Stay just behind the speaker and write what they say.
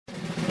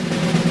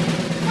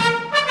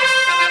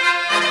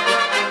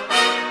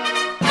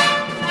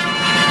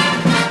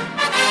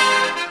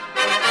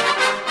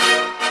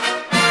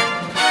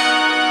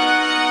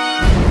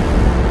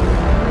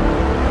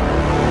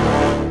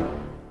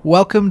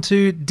Welcome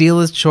to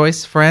Dealer's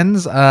Choice,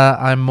 friends.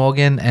 I'm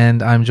Morgan,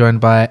 and I'm joined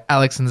by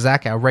Alex and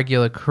Zach, our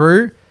regular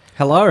crew.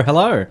 Hello.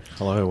 Hello,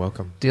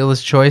 welcome.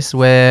 Dealer's Choice,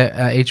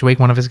 where each week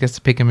one of us gets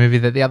to pick a movie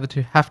that the other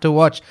two have to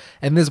watch.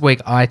 And this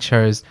week I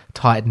chose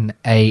Titan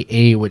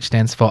AE, which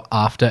stands for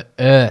After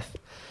Earth.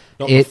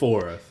 Not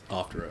before Earth,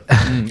 after Earth.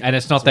 And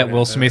it's not that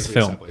Will Smith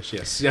film.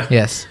 Yes. Yeah.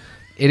 Yes.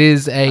 It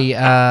is a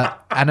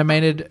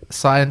animated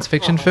science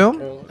fiction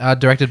film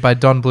directed by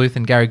Don Bluth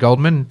and Gary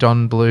Goldman.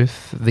 Don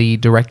Bluth, the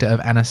director of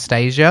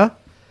Anastasia.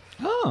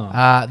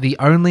 Oh. The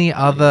only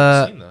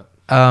other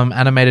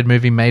animated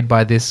movie made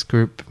by this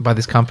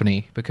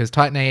company, because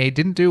Titan AE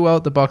didn't do well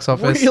at the box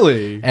office.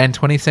 Really? And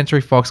 20th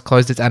Century Fox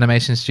closed its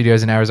animation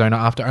studios in Arizona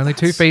after only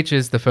two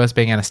features, the first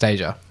being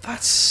Anastasia.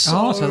 That's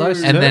so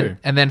those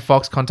And then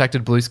Fox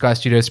contacted Blue Sky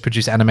Studios to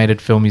produce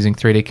animated film using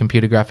 3D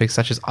computer graphics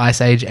such as Ice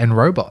Age and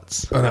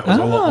Robots. And that was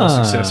a lot more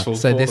successful.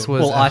 So for this them.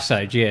 was Well, Ice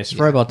Age, yes.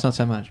 Robots, not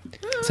so much.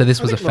 So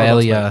this was a think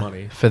Robots made failure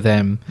money. for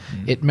them.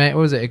 It what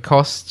was it? It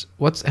cost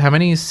how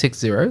many 6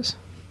 zeros?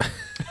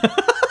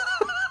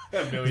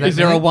 Is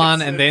there a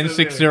 1 and then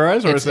 6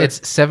 zeros? Or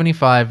It's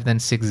 75 then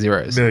 6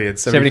 zeros. million,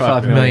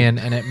 75 million,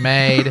 and it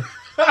made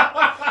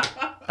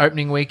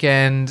opening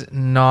weekend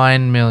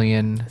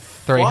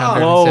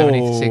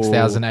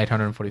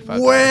 9,376,845.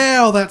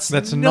 Wow, that's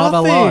not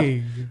a lot.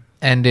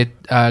 And its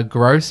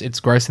gross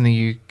in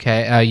the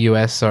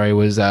US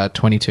was around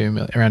 22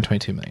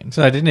 million.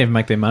 So they didn't even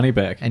make their money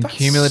back. And That's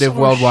cumulative so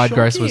worldwide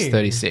gross was shocking.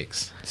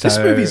 36. This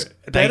So movie's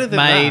they better than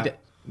made that.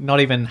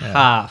 not even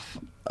half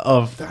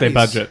of their is-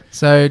 budget.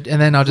 So, and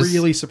then I'll just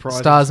Really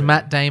surprising stars to me.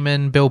 Matt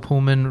Damon, Bill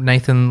Pullman,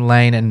 Nathan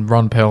Lane, and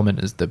Ron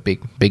Perlman as the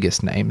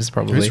biggest names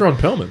probably. Who's Ron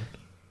Perlman?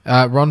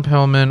 Ron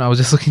Perlman, I was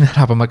just looking that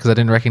up. I'm like, because I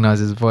didn't recognize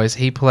his voice.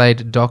 He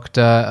played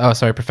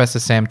Professor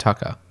Sam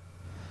Tucker,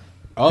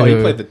 Oh, he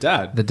Who- played the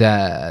dad. the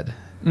dad.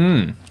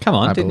 Come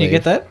on, I didn't you believe.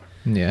 get that?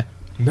 Yeah,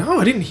 No,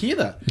 I didn't hear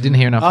that. you didn't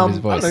hear enough of his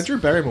I don't voice. know, Drew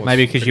Barrymore.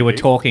 Maybe because you were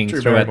talking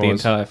throughout the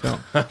entire film.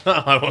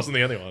 I wasn't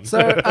the only one. So,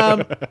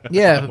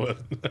 yeah,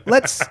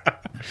 let's.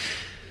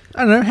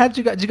 I don't know.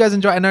 Did you guys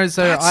enjoy? I know.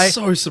 So That's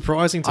so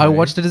surprising to I me.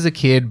 watched it as a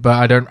kid, but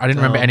I didn't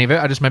remember any of it.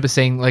 I just remember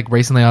seeing like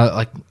recently,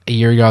 like a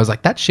year ago, I was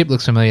like, that ship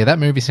looks familiar. That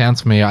movie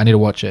sounds familiar. I need to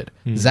watch it.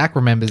 Zach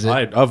remembers it.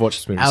 I've watched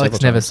this movie Alex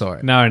several never times. saw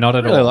it. No, not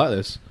at I really all. like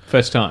this.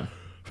 First time.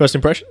 First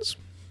impressions?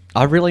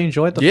 I really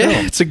enjoyed the Yeah,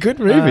 film. it's a good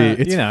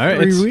movie. It's you know,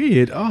 very it's-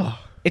 weird. Oh.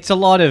 It's a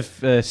lot of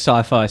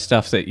sci-fi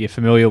stuff that you're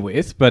familiar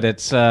with, but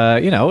it's,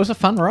 it was a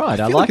fun ride.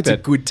 I feel like liked it's it.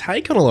 a good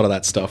take on a lot of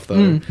that stuff,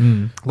 though.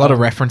 A lot of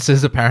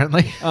references,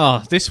 apparently.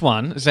 Oh, this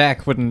one,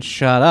 Zach wouldn't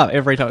shut up.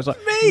 Every time it's like,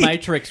 Me?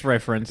 Matrix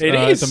reference. It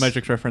It's is. a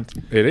Matrix reference.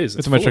 It is.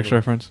 It's a Matrix full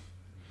of them. reference.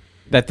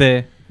 That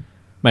there.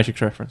 Matrix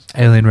reference.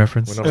 Alien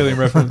reference. We're not on the-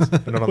 reference.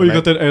 We're not on Oh, you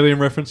the got that alien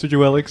reference, did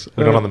you, Alex?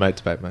 We're not on the mate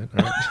debate, mate.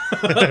 All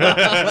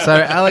right. So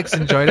Alex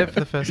enjoyed it for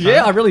the first time.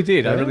 Yeah, I really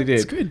did. I really did.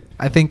 It's good.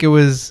 I think it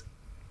was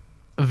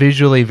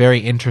visually very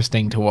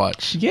interesting to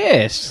watch.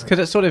 Yes, because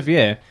it's sort of,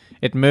 it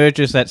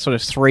merges that sort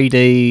of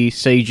 3D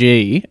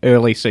CG,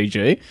 early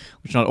CG,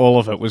 which not all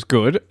of it was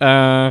good,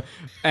 and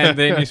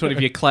then you sort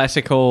of your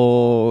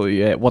classical,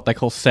 what they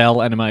call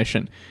cell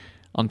animation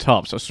on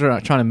top. So it's sort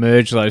of trying to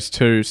merge those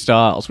two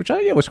styles, which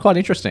was quite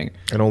interesting.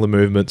 And all the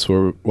movements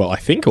were, I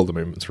think all the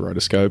movements were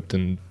rotoscoped,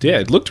 and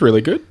it looked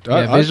really good.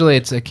 Yeah, visually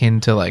it's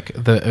akin to like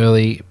an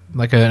early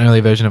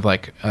version of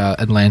like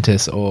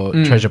Atlantis or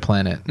Treasure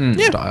Planet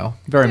style.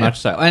 Very much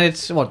so. And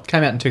it's,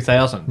 came out in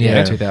 2000. Yeah,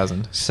 Yeah.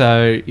 2000.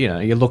 So,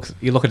 you look at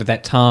it at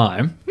that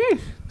time,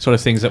 sort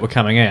of things that were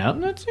coming out,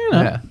 and it's,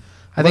 Yeah.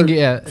 I think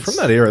From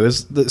that era,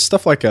 there's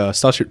stuff like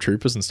Starship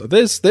Troopers and stuff.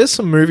 There's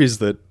some movies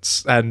that,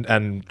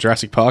 and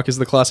Jurassic Park is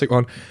the classic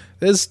one.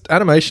 There's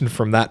animation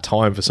from that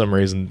time for some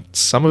reason.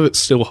 Some of it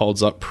still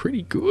holds up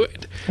pretty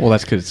good. Well,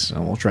 that's because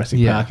Jurassic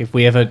Yeah. Park. If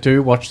we ever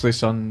do watch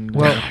this on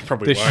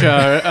Probably this won't.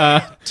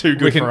 show, Too we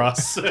good can- for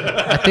us.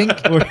 I think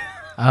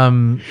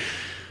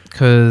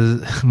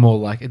because it's more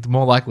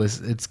like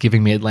it's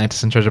giving me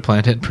Atlantis and Treasure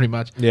Planet pretty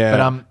much. Yeah.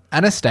 But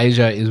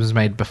Anastasia was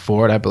made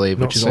before it, I believe,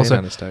 Not which is seen also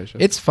Anastasia.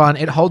 It's fun.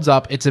 It holds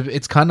up. It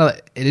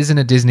isn't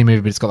a Disney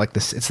movie, but it's got like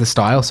this. It's the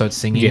style, so it's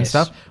singing and Yes.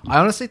 stuff. I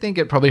honestly think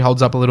it probably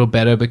holds up a little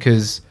better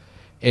because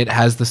it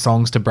has the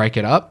songs to break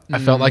it up. I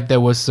felt like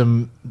there was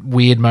some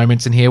weird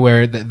moments in here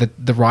where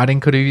the writing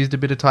could have used a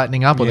bit of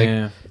tightening up.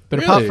 But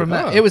apart Really? from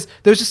that, Oh. there was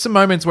just some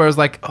moments where I was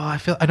like, oh,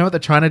 I know what they're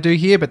trying to do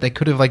here, but they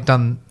could have like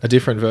done. A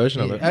different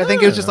version of it. I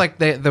think it was just like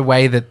the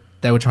way that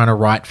they were trying to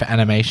write for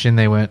animation.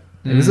 They weren't.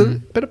 It was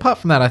but apart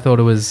from that, I thought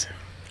it was.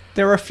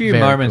 there are a few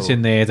Very moments cool.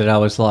 in there that I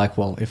was like,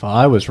 well, if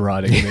I was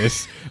writing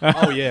this,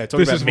 Oh yeah,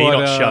 talking This about is me what,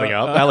 not shutting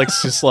up.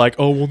 Alex just like,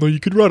 oh well, no,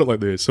 you could write it like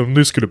this, and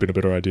this could have been a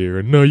better idea,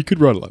 and no, you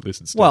could write it like this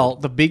instead. well,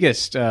 the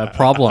biggest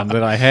problem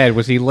that I had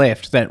was he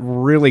left that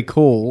really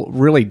cool,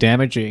 really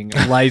damaging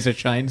laser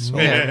chainsaw.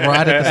 Yeah,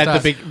 right at the At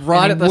start. the big- And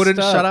right he at the wouldn't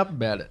start. shut up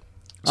about it.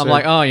 I'm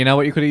like, oh, you know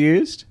what you could have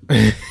used?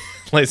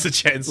 laser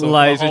chainsaw.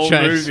 Laser the whole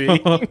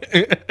chainsaw.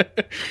 movie.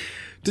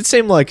 did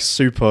seem like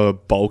super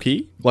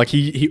bulky. Like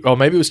he or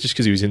maybe it was just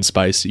because he was in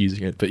space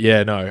using it. But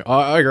yeah, no,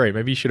 I agree.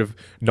 Maybe he should have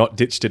not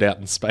ditched it out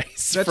in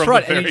space. That's from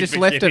right, the and he very just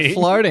left it beginning.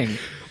 floating.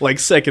 Like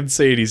second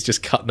scene, he's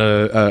just cutting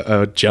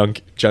a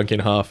junk in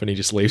half, and he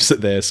just leaves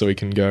it there so he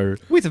can go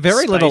With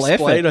very little Space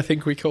effort. Blade, I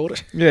think we called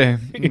it. Yeah,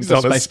 He's the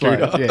on a space blade,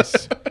 scooter.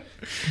 yes.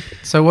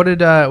 So what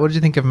did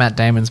you think of Matt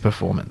Damon's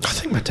performance? I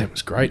think Matt Damon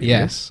was great.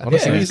 Yes. Yes,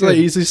 honestly, Yeah,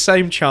 he's his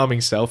same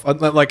charming self.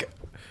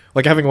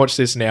 Like having watched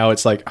this now,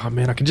 it's like, oh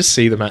man, I can just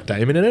see the Matt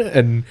Damon in it,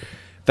 and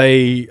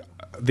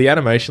the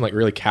animation like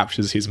really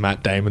captures his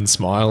Matt Damon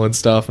smile and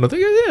stuff. And I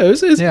think,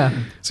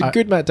 it's a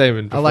good Matt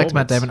Damon. I liked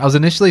Matt performance. Damon. I was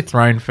initially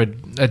thrown for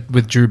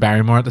with Drew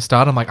Barrymore at the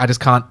start. I'm like, I just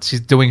can't.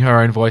 She's doing her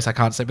own voice. I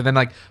can't say. But then,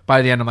 like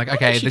by the end, I'm like,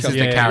 okay, she this comes-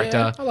 is the yeah, character.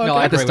 yeah, I like No, it.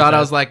 I At the agree with start, that.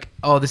 I was like,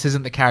 oh, this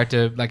isn't the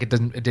character. Like it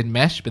didn't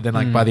mesh. But then,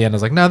 like by the end, I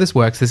was like, no, this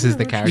works. This is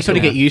the character. You sort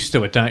of get used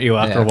to it, don't you,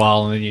 after Yeah. a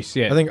while, and then you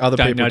I think other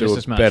don't people notice do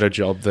as a much. better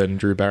job than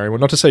Drew Barrymore.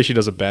 Not to say she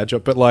does a bad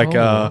job, but like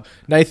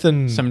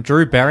Nathan Some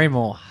Drew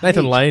Barrymore.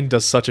 Nathan Lane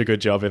does such a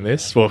good job in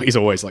this. Well, he's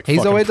always like He's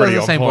fucking always does pretty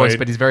the on same point. voice,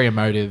 but he's very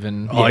emotive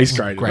and he's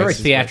great. Very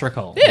He's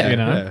theatrical. Yeah, you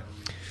know. yeah.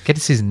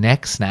 gets his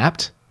neck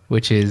snapped,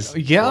 which is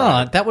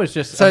Yeah, that was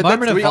just So a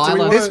moment of that's-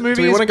 violence. This movie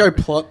do we is- want to go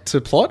plot to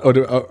plot, or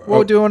do?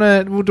 Well, do you want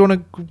to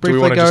briefly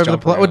wanna go just over the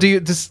jump plot, or around? do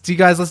you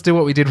guys? Let's do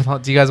what we did with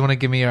plot. Do you guys want to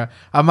give me a?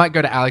 I might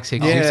go to Alex here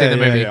because you've seen the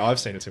movie. Yeah, I've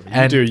seen it too. You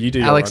And do. You do.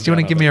 your Alex, do you want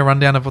to rundown give of me it. a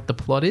rundown of what the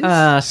plot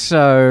is?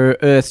 So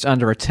Earth's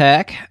under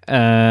attack.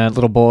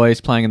 Little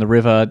boys playing in the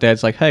river.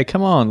 Dad's like, "Hey,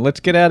 come on, let's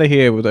get out of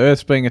here with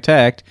Earth's being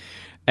attacked."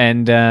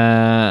 And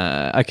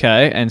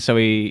okay, and so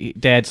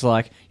Dad's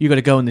like, "You got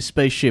to go in this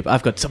spaceship.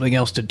 I've got something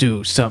else to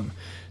do.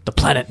 The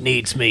planet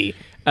needs me."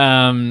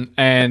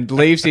 And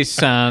leaves his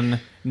son,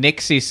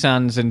 nicks his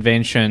son's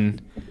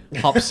invention,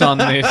 hops on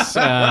this.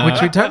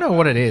 Which we don't know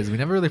what it is. We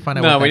never really find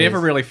out. no, what we that never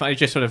is. really find. It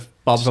just sort of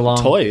bobs along.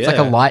 Toy. It's like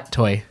a light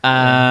toy.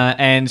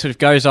 And sort of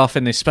goes off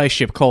in this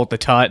spaceship called the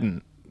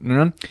Titan.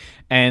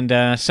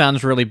 And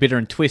son's really bitter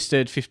and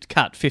twisted.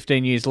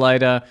 15 years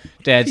later,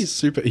 Dad's He's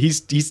super. He's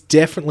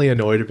definitely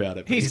annoyed about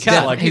it. but He's just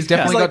cut. like- He's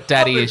definitely like, got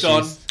daddy "I've moved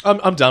on. issues."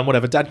 I'm done.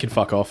 Whatever. Dad can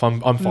fuck off. I'm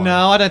fine.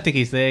 No, I don't think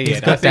he's there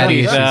yet. got I think daddy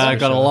he's issues, for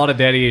got a sure. lot of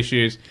daddy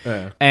issues.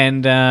 Yeah.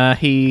 And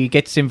he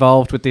gets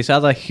involved with this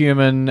other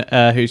human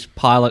who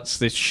pilots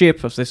this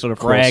ship of this sort of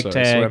Corso. So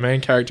our ragtag. main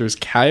character is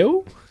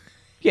Kale,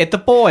 Yeah, the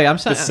boy. I'm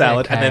saying the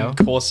salad, and then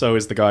Kale. Corso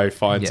is the guy who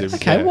finds Yes. him.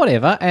 Okay, Yeah.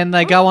 whatever. And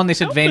they go on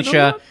this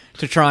adventure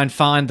to try and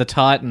find the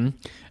Titan.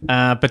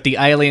 But the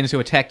aliens who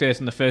attacked Earth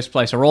in the first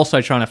place are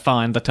also trying to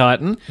find the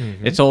Titan.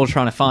 It's all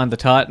trying to find the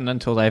Titan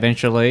until they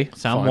eventually,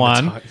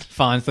 someone Titan.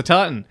 finds the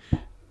Titan.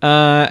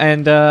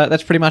 And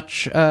that's pretty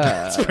much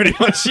That's pretty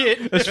much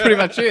it. that's pretty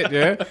much it.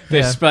 Yeah,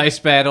 there's space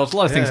battles, a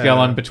lot of things go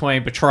Yeah. on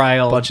between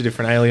betrayal. A bunch of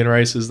different alien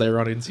races they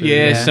run into.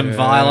 Yeah, some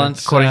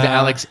violence. According to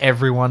Alex,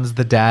 everyone's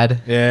the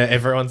dad. Yeah,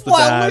 everyone's the Well,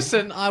 dad.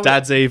 listen,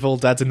 Dad's evil.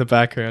 Dad's in the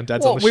background.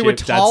 Dad's on the we ship. were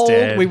Dad's told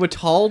dead. we were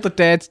told that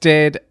Dad's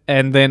dead,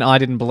 and then I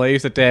didn't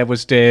believe that Dad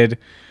was dead.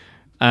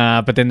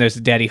 But then there's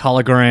the Daddy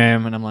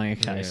hologram, and I'm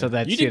like, okay, so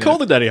that's You did call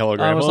the daddy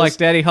hologram. I was like,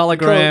 Daddy You called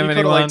hologram, it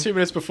anyone? like 2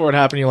 minutes before it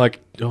happened. You're like,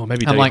 oh,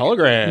 maybe I'm daddy like,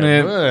 hologram.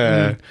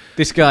 yeah,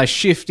 this guy's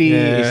shifty.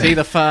 Yeah. Is he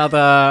the father?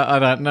 I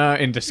don't know.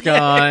 In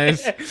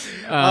disguise.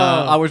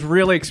 I was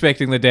really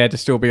expecting the dad to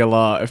still be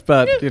alive,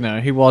 but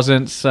he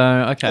wasn't. So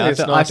okay, Yeah, I have it's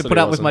to, nice I have to that put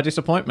he up with wasn't. my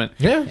disappointment.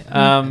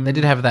 Yeah. They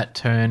did have that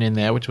turn in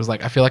there, which was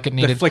like I feel like it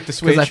needed flicked the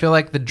because I switch. feel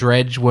like the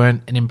dredge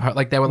weren't an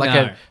like they were like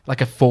No.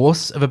 a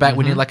force of a bad.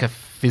 We need like a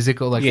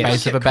physical like Yes.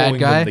 face of a Kept bad calling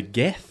guy. them the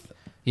Geth.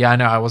 Yeah, I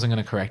know. I wasn't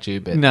going to correct you,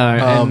 but No,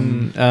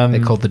 and, they're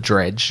called the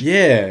dredge.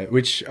 Yeah,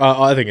 which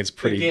I think it's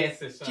pretty. Yeah,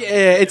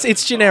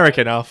 it's generic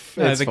enough.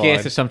 No, It's the fine.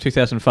 guess is some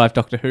 2005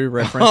 Doctor Who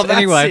reference. Oh, that's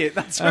anyway, it.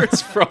 That's where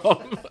it's from.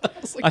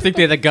 was like, I think what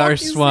they're the fuck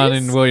ghosts is one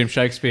this? in William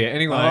Shakespeare.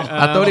 Anyway,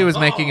 I thought he was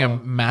making a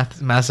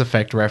Mass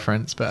Effect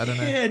reference, but I don't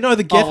know. Yeah, no,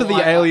 the Geth Oh, of the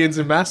I- aliens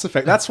in Mass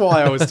Effect. That's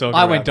why I was talking.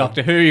 I about went them.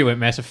 Doctor Who. You went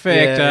Mass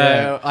Effect.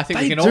 Yeah. I think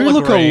They we can do all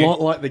look agree. a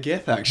lot like the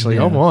Geth, actually.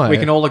 Oh my! We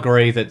can all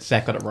agree that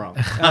Zach got it wrong.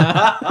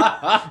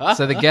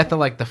 So the Geth are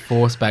like the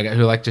Force bagger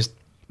who like just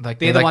like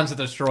They're the like, ones that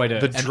destroyed it.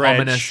 the an dredge,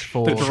 ominous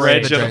force. the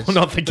dredge, The dredge.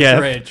 not the The Geth.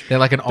 dredge. They're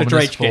like an ominous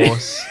dredge gang.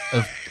 force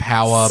of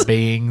power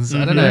beings.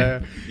 I don't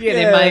know. Yeah,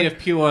 they're made of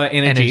pure energy.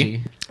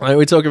 Energy. Like,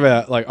 we talk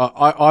about like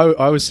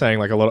I was saying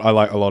like I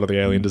like a lot of the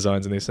alien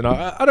designs in this, and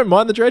I don't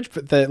mind the dredge,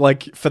 but they're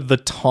like for the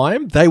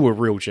time they were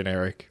real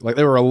generic. Like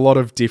there were a lot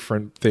of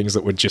different things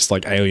that were just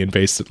like alien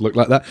beasts that looked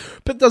like that,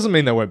 but it doesn't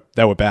mean they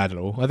were bad at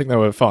all. I think they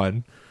were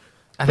fine.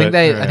 I think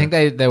But, I think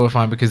they were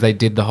fine because they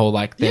did the whole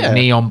like the Yeah.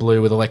 neon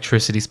blue with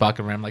electricity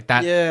sparking around like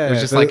that. Yeah, it was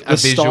just the, like the a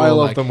visual. style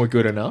like, of them were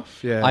good enough.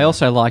 Yeah, I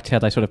also liked how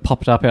they sort of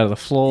popped up out of the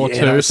floor Yeah,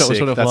 too. that was So it was sick.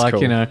 sort of That's like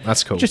cool. you know,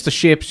 That's cool. Just the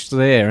ship's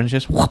there and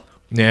just whoop.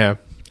 yeah,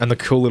 and the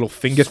cool little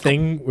finger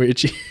thing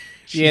which.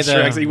 Yeah,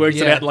 He works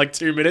it yeah. out in like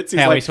 2 minutes.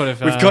 He's How like, he sort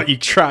of, we've got you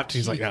trapped.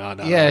 He's like, no.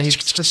 yeah,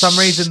 for some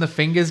reason the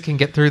fingers can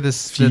get through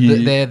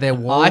their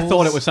walls. I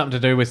thought it was something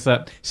to do with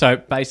the. So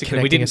basically,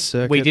 Connecting a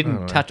circuit? we I don't didn't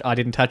know. touch. I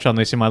didn't touch on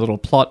this in my little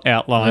plot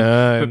outline.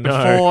 No, but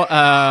before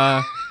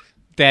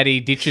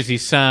Daddy ditches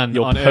his son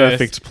Your on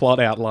perfect Earth,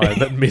 plot outline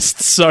that missed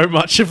so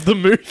much of the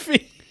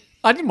movie.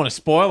 I didn't want to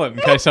spoil it in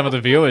case some of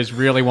the viewers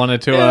really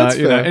wanted to. Yeah, that's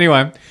fair.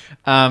 Anyway,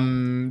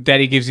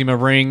 Daddy gives him a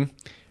ring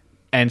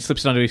and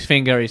slips it onto his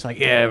finger. He's like,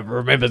 "Yeah,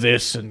 remember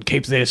this and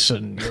keep this,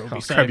 and you'll be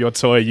I'll safe." grab your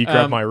toy, you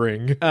grab my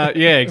ring.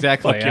 Yeah,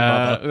 exactly. Fuck your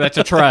mother. That's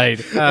a trade.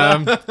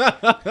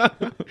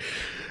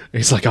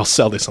 He's like, I'll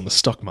sell this on the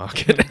stock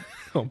market.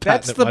 I'll patent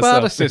That's it the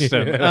barter myself.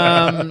 system.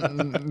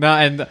 Yeah. No,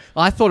 and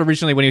I thought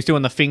originally when he was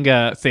doing the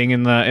finger thing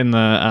in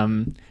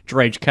the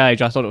Dredge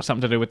cage, I thought it was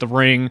something to do with the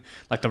ring.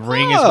 Like the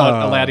ring is what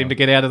allowed him to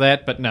get out of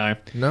that, but no.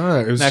 No,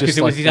 it was No, because just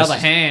it was like his other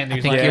hand. He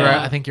was like,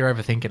 I think you're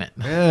overthinking it.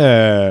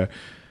 Yeah.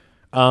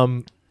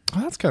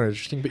 Well, that's kind of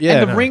interesting, but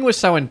yeah, and the ring was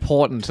so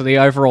important to the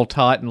overall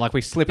Titan. Like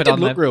we slip it did on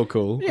look that. real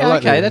cool. I Yeah,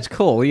 like the okay, ring. that's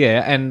cool.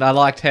 Yeah, and I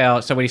liked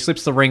how when he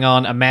slips the ring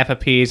on, a map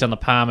appears on the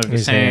palm of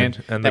his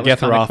hand, and that the was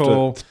Geth are kinda after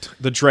cool.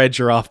 the Dredge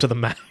are after the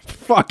map.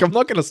 Fuck, I'm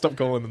not going to stop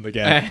calling them the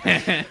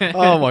Geth.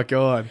 Oh my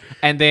god.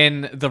 And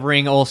then the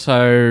ring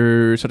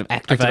also sort of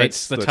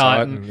activates the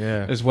Titan,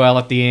 yeah. as well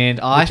at the end.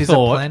 I Which is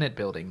thought a planet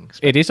building.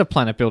 it is a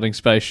planet building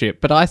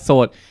spaceship, but I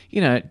thought,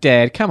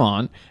 Dad, come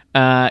on,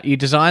 you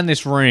designed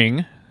this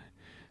ring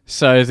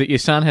so that your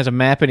son has a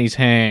map in his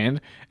hand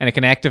and it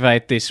can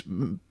activate this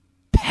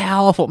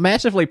powerful,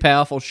 massively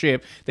powerful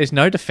ship. There's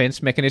no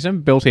defense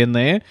mechanism built in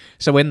there,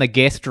 so when the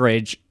Geth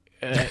Dredge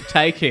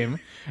take him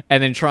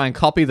and then try and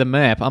copy the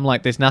map, I'm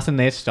like, there's nothing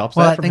there that stops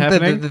Well, that I from think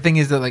happening. the thing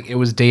is that like it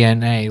was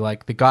DNA.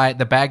 Like the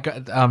bad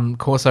guy,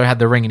 Corso had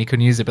the ring and he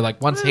couldn't use it, but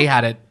like once he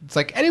had it, it's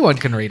like anyone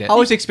can read it. I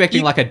was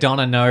expecting like a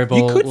Donna Noble,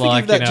 you could forgive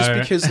like that just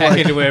because, hack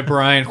like- into her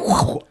brain,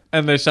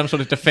 and there's some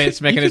sort of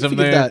defense mechanism You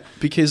can there. forgive that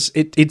because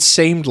it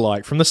seemed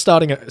like from the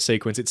starting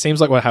sequence, it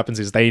seems like what happens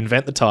is they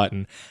invent the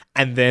Titan,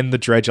 and then the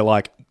Dredge are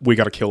like, we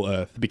got to kill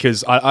Earth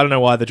because I don't know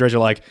why the Dredge are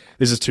like,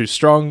 this is too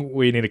strong.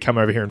 We need to come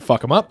over here and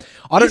fuck them up.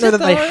 I don't Is know it that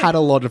they though? had a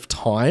lot of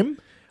time.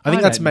 I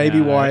think I that's don't maybe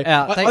know. why. They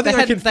I think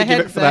I can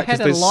forgive it for that They because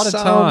had a there's lot of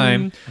some-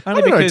 time, I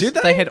only don't know, because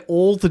did they had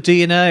all the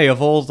DNA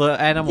of all the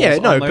animals. Yeah,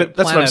 no, on the but that's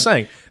what I'm planet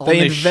saying. on They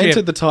this invented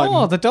ship. the Titan.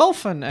 Oh, the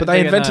dolphin. But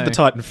they invented the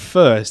Titan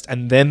first,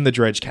 and then the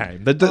Dredge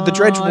came. The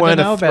Dredge I don't weren't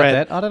know a about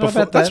threat. that. I don't know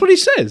before. about That's that. what he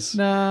says.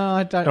 No,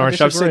 I don't.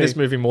 Norris, I I've seen disagree. this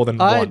movie more than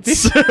I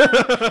once.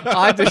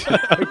 I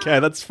Okay,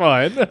 that's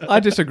fine. I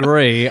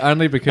disagree,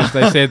 only because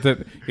they said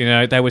that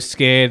they were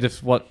scared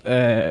of what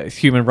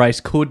human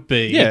race could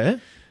be. Yeah.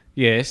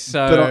 Yes.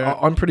 So, But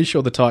I'm pretty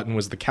sure the Titan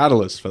was the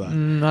catalyst for that.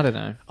 I don't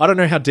know. I don't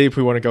know how deep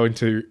we want to go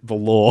into the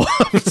lore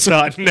of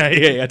Titan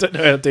AE. I don't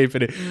know how deep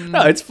it is.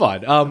 No, it's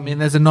fine. I mean,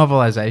 there's a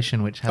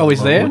novelization which has Oh, a is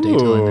lot there? more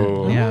detail in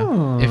Ooh. it. Yeah,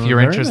 Oh, if you're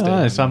very interested.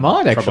 nice. I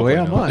might actually.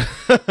 I Probably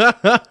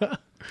might.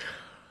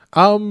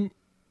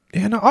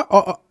 Yeah, no,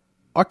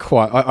 I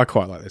quite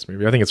like this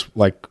movie. I think it's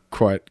like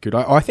quite good.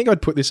 I think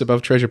I'd put this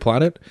above Treasure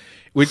Planet,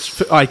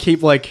 which I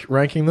keep like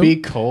ranking them.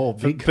 Big call.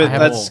 Big But call.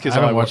 that's 'cause I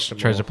haven't I watched watched them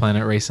Treasure all.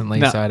 Planet recently,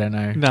 No. so I don't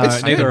know. No,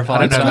 It's neither good. have I I.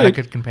 don't know It's that I good.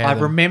 could compare I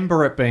them.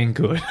 remember it being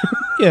good.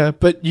 Yeah,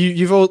 but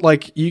you've all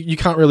like you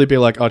can't really be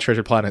like, oh,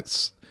 Treasure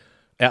Planet's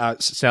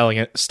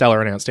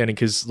stellar and outstanding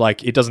because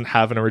like it doesn't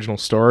have an original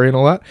story and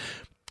all that.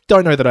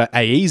 Don't know that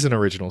AE is an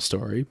original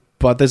story,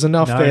 but there's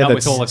enough No, there not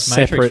that's with all its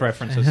separate. Matrix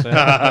references.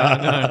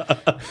 No.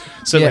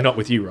 Certainly Yeah. not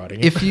with you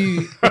writing it. If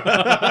you,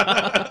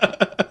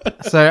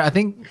 so I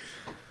think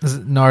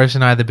Norris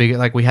and I the big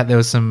like there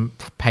was some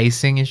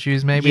pacing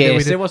issues maybe. that Yes,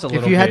 we did. there was a If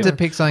little you had bit. to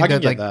pick I something can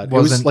that get like that. It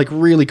wasn't was like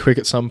really quick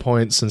at some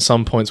points, and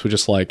some points were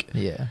just like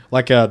yeah.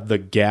 like the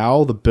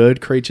Gal, the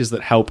bird creatures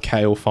that help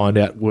Kale find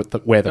out where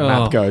the Oh.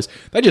 map goes.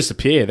 They just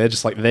appear. They're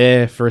just like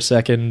there for a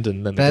second,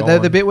 and then they're The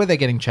gone. bit where they're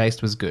getting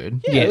chased was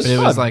good. Yeah, it was but it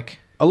was fun. like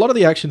A lot of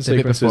the action The bit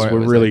sequences before it were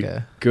was really like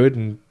a- good,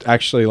 and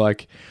actually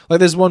like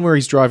there's one where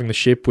he's driving the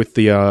ship with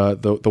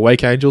the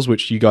Wake Angels,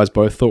 which you guys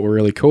both thought were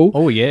really cool.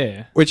 Oh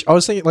yeah. Which I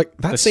was thinking, like,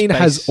 that The scene space.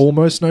 has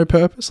almost no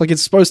purpose. Like,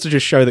 it's supposed to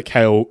just show that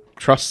Kale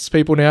trusts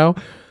people now,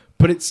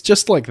 but it's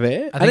just like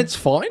there, and think it's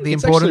fine. the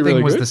It's important actually thing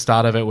really was good. the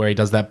start of it where he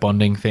does that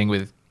bonding thing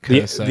with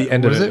Corso. the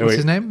end What of is it, What's wait.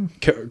 his name?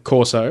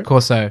 Corso.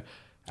 Corso.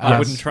 I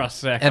wouldn't trust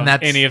Zach and on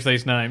that's- any of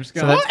these names.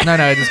 Go So on. that's, no,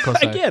 it is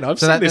Corso. Again, I've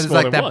so seen this there's more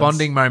like than that once.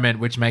 bonding moment,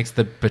 which makes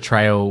the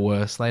betrayal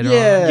worse later on.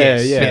 Yeah,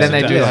 Yes. yeah. But then they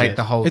it do does. like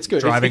the whole It's good.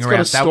 driving It's around.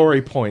 got a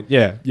story point.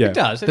 Yeah, yeah. It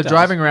does. It The does.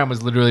 driving around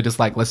was literally just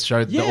like let's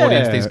show the Yeah,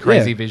 audience these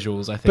crazy yeah.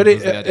 visuals. I think, But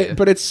was the idea.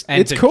 but it's and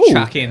it's to cool.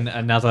 chuck in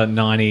another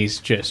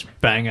 '90s just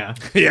banger.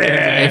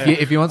 Yeah.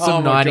 if you want some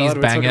Oh my God, 90s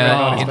we're talking banger about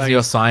 90s into bangers.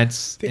 your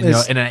science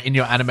there's- in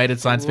your animated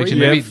science fiction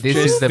Yeah, movie, this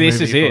is the this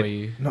movie is for it.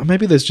 you. No,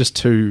 maybe there's just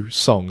 2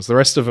 songs. The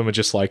rest of them are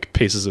just like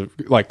pieces of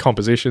like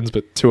compositions,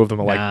 but 2 of them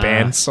are like Nah.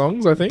 band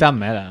songs. I think. Doesn't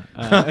matter.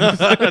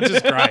 It's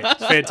just great.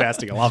 It's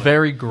fantastic. I love it.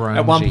 Very grungy.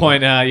 At one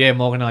point,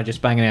 Morgan and I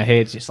just banging our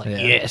heads, just like, Yeah.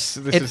 yes,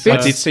 this It is. I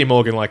fits- did see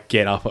Morgan like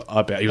get up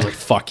about. He was like,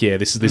 "Fuck yeah,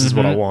 this is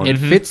what I want." it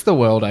fits the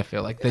world. I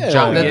feel like the Yeah,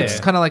 junk. yeah. It's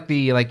kind of like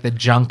the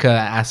junker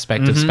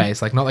aspect of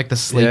space, like not like the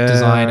sleek Yeah,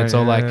 design. It's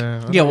all like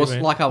Yeah, well,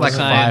 like I was Like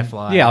saying,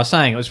 Firefly. Yeah, I was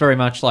saying it was very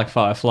much like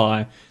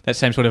Firefly, that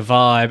same sort of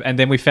vibe. And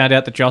then we found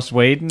out that Joss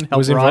Whedon helped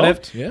was write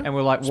involved, it, yeah. and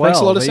we're like, Which well, makes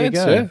a lot of there sense.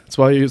 you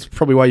go. Yeah, it's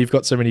probably why you've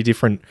got so many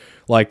different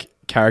like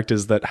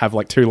characters that have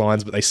like 2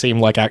 lines, but they seem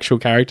like actual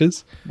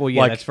characters. Well,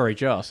 yeah, like that's very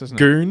Joss, isn't it?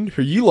 Goon,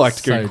 who you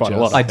liked Goon So quite a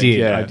Joss. lot. I did,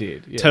 yeah. I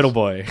did, yes. Turtle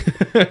Boy.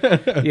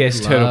 Yes,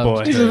 Turtle Boy.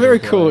 Loved He's a very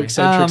Turtle cool, Boy.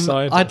 eccentric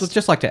scientist. I'd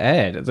just like to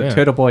add that Yeah.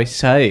 Turtle Boy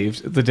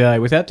saved the day.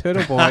 Without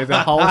Turtle Boy, the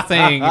whole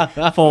thing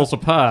falls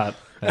apart.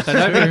 So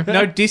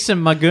no dissing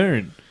my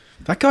goon.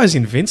 That guy's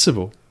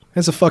invincible.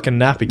 There's a fucking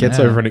nap. He gets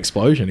Yeah. over an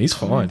explosion. He's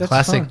fine.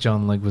 Classic fine.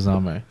 John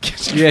Leguizamo.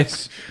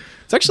 Yes.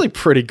 It's actually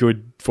pretty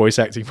good voice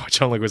acting by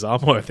John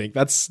Leguizamo, I think.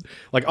 That's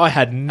like I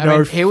had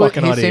no he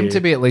fucking idea. seemed to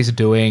be at least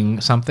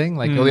doing something.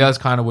 Like all the others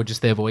kind of were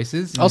just their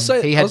voices. I'll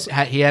say-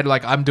 he had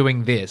like, I'm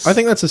doing this. I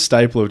think that's a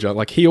staple of John.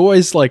 Like he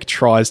always like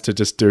tries to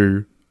just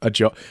do a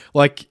job.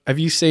 Like, have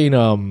you seen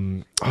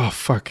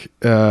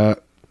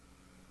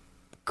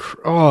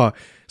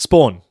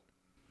Spawn?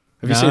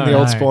 Have you No. seen the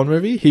old No. Spawn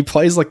movie? He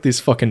plays like this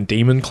fucking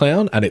demon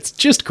clown, and it's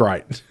just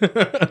great. I think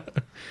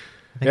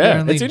the yeah,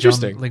 only it's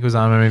interesting. John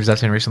Leguizamo movies I've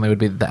seen recently would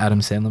be the Adam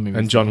Sandler movies.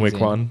 And John that Wick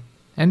he's in. 1,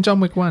 And John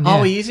Wick 1. Oh,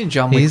 yeah. he is in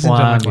John He Wick is in John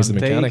 1. Wick He's the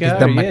There you mechanic.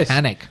 go, He's The yes.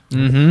 mechanic.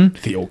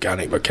 Mm-hmm. the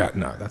organic mechanic.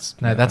 No, that's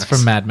That's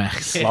from Mad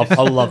Max. I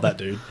love that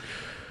dude.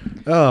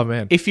 Oh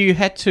man, If you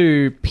had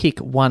to pick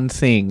one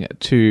thing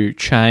to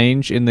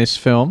change in this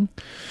film,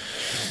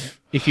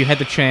 if you had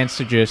the chance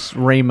to just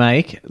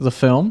remake the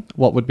film,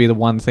 what would be the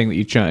one thing that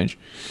you'd change?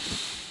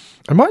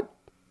 I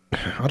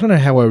don't know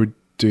how I would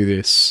do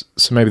this,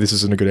 so maybe this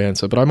isn't a good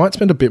answer, but I might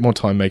spend a bit more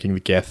time making the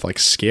Geth like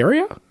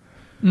scarier.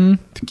 The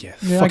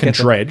Geth, Yeah, I fucking get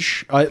that.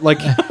 Dredge. I like,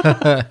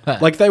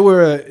 like they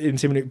were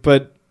intimidating,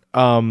 but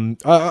I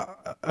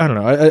don't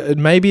know.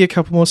 Maybe a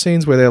couple more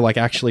scenes where they're like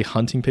actually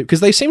hunting people because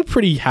they seemed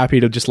pretty happy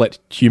to just let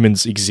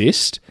humans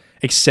exist,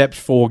 except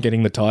for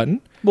getting the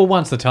Titan. Well,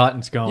 once the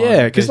Titan's gone,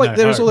 Yeah, because like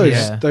there was all those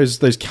Yeah.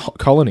 those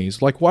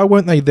colonies. Like, why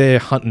weren't they there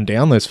hunting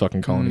down those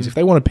fucking colonies if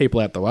they wanted people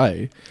out the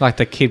way? like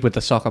the kid with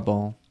the soccer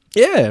ball.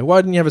 Yeah, why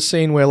didn't you have a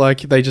scene where like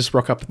they just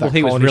rock up at that Well,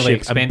 he was colony really ship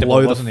and expendable,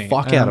 blow the wasn't he?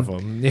 fuck out of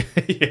them?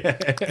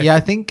 Yeah, Yeah, I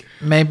think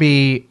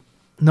maybe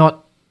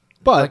not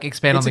but like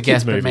expand on it's the a kids'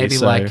 guest, but movie, maybe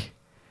so like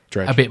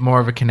Dredge. a bit more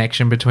of a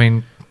connection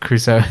between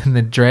Crusoe and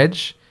the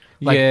Dredge.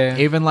 Like Yeah.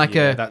 even like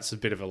Yeah, a that's a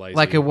bit of a lazy.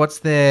 like a what's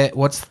the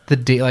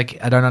deal? Like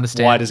I don't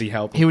understand. Why does he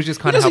help? He was just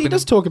kind He of does, he helping.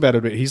 does them. talk about it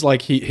a bit. He's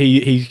like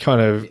he kind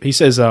of he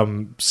says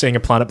seeing a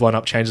planet blown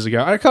up changes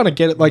ago. I kind of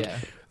get it. Like Yeah.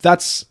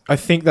 that's I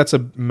think that's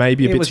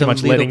maybe a It bit was too a much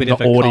little letting bit the of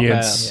a cop-out,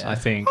 audience. I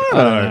think. I I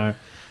don't don't know. know.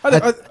 I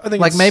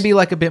think like it's- maybe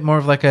like a bit more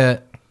of like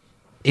a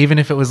even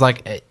if it was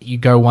like you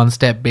go one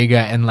step bigger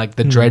and like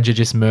the Dredge are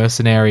just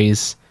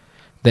mercenaries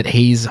that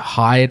he's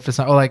hired for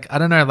something or like I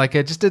don't know like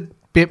just a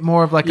bit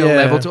more of like a Yeah.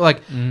 level to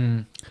like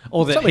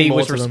Or that Something he more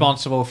was to them.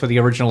 responsible for the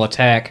original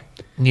attack.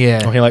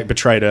 yeah he like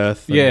betrayed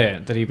Earth. and- Yeah,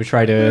 that he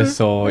betrayed Earth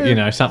or, you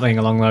know, something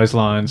along those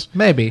lines.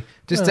 maybe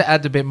just to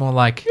add a bit more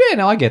like Yeah,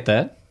 no, I get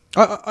that.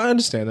 I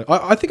understand that.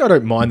 I think I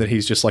don't mind that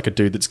he's just like a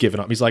dude that's given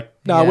up. He's like,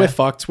 nah, Yeah. we're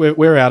fucked.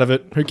 We're out of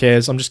it. Who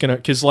cares? I'm just gonna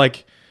because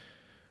like,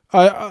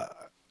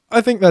 I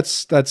think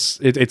that's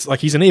it. It's like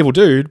he's an evil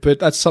dude, but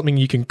that's something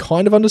you can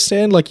kind of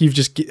understand. Like you've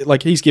just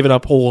like he's given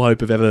up all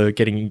hope of ever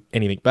getting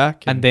anything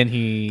back, And then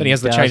he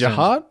has the change of doesn't.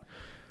 heart.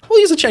 Well,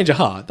 he has a change of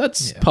heart.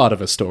 That's part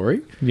of a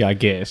story. Yeah, I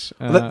guess.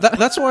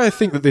 That's why I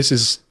think that this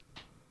is.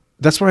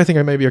 That's why I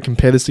think maybe I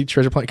compare this to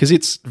Treasure Planet because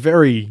it's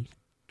very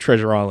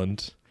Treasure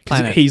Island. 'Cause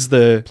Planet. He's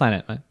the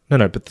Planet, mate.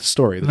 no, but the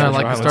story. The no Treasure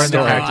like the Island story and the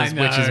I characters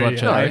know, which is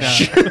what yeah, I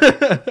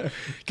chose. know.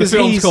 The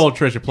film's called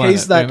Treasure Planet.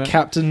 He's that you know?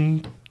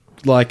 captain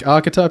like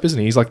archetype, isn't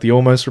he? He's like the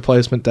almost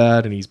replacement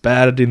dad, and he's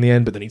bad in the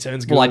end, but then he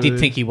turns good. Well, I did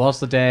think he was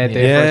the dad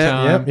there for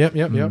a time.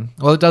 Yep.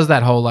 Well, it does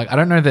that whole like I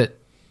don't know that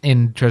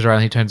in Treasure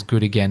Island he turns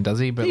good again, does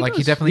he? But He like he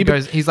does. definitely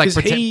goes. He's like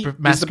 'cause he is the bad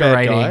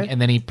masquerading, guy. and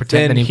then he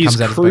pretends. Then Then he his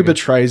comes out as crew bad guy.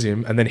 betrays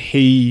him, and then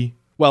he.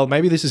 Well,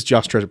 maybe this is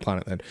just Treasure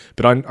Planet then,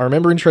 but I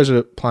remember in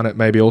Treasure Planet,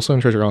 maybe also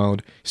in Treasure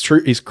Island,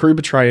 his crew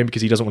betray him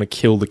because he doesn't want to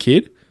kill the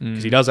kid,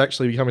 because he does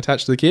actually become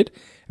attached to the kid.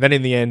 And then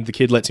in the end, the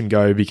kid lets him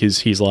go because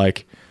he's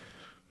like,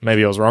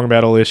 maybe I was wrong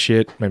about all this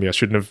shit. Maybe I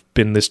shouldn't have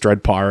been this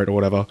dread pirate or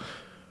whatever.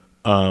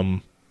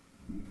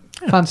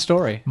 Fun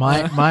story.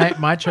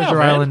 My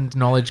Treasure Island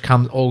knowledge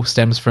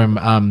stems from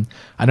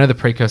I know the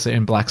precursor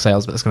in Black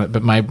Sails,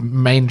 but my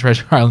main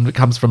Treasure Island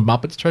comes from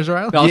Muppets Treasure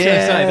Island. I was going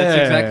to say, that's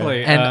Yeah.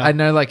 exactly. And I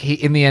know like he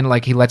in the end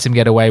like he lets him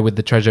get away with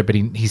the treasure, but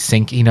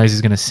he knows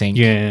he's gonna sink.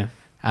 yeah.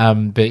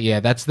 But yeah,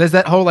 there's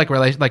that whole like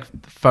relation like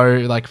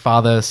faux like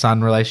father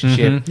son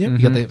relationship. You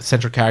got the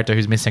central character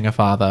who's missing a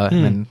father,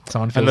 and then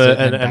someone feels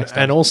it.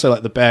 And also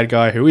like the bad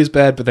guy who is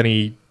bad, but then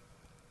he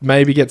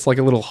maybe gets like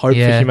a little hope for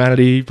Yeah.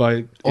 humanity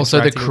by also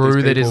the interacting with crew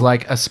these that is people.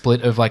 like a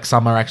split of like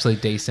some are actually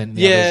decent. And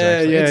the others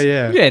are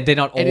actually, Yeah, they're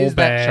not It all is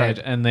that bad.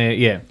 trope. And they're,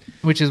 yeah.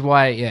 which is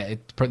why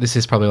this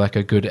is probably like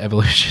a good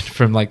evolution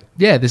from like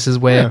this is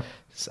where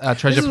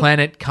Treasure This is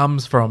Planet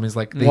comes from is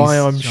like these why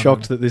I'm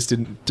shocked that this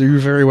didn't do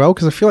very well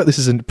because I feel like this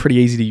is a pretty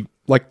easy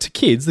like to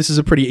kids. This is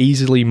a pretty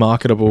easily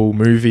marketable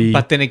movie.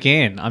 But then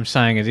again, I'm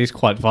saying it is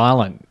quite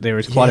violent. There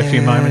is quite a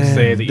few moments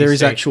there that you there is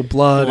see actual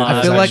blood. blood. and I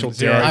there's feel like actual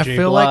zero death. I G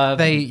feel blood.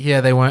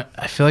 like they weren't.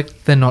 I feel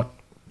like they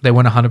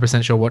weren't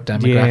 100% sure what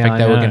demographic I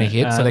they were know. going to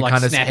hit, so they like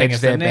kind of snapping hedged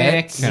of their the neck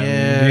bets. and,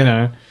 Yeah. you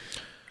know.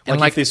 Like,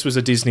 like- if this was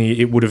a Disney,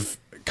 it would have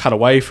cut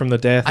away from the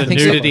death. I and think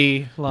stuff.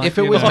 Nudity. Like, If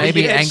it you was know.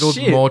 maybe yeah, angled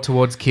shit. more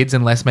towards kids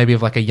and less maybe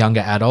of like a younger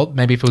adult,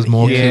 maybe if it was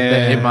more kid,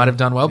 Yeah. it might have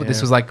done well. But this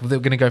Yeah. was like they're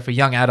going to go for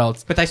young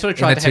adults. But they sort of in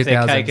tried the to have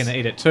their 2000s. cake and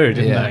eat it too,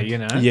 didn't Yeah. they? You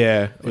know?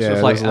 Yeah, It was yeah. sort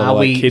of Like, like, a lot are of,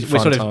 we kid we're fun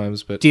sort of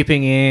times, but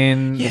dipping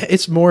in? yeah,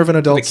 it's more of an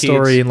adult kids,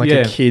 story and like yeah.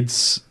 a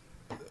kids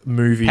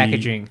movie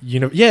Packaging. You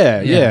know, yeah.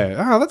 Yeah.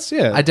 Oh, that's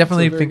yeah. I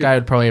definitely that's a very think I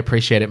would probably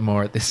appreciate it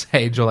more at this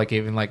age, or like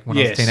even like when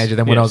I was a Yes, teenager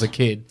than when I yes. was a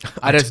kid.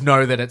 I just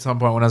know that at some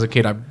point when I was a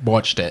kid, I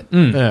watched it.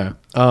 Yeah.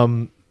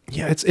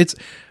 Yeah, it's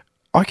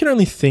I can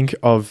only think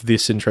of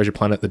this in Treasure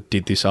Planet that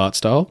did this art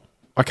style.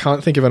 I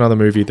can't think of another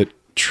movie that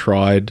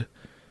tried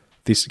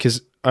this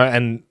because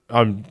and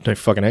I'm no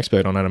fucking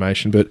expert on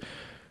animation, but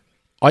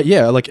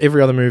like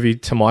every other movie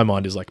to my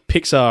mind is like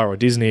Pixar or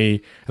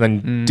Disney,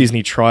 and then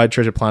Disney tried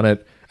Treasure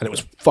Planet and it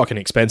was fucking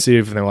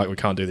expensive, and they're like, we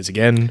can't do this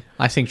again.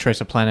 I think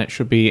Treasure Planet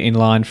should be in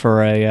line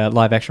for a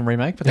live action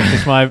remake, but that's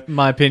just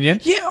my opinion.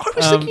 Yeah, I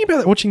was thinking about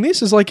that watching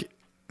this. Is like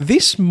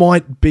this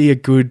might be a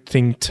good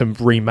thing to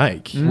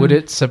remake. Would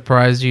it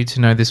surprise you to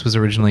know this was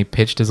originally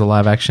pitched as a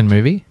live action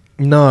movie?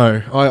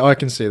 No, I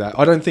can see that.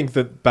 I don't think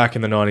that back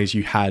in the 90s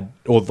you had,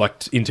 or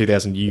like in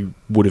 2000, you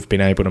would have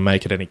been able to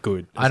make it any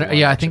good.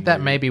 I think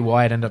that may be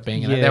why it ended up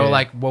being. They Yeah. were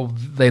like, well,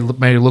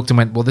 maybe looked and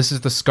went, well, this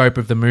is the scope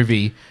of the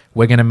movie.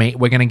 We're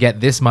gonna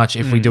get this much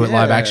if we do it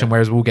live Yeah. action,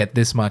 whereas we'll get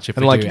this much if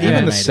And we like do even the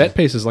animated. set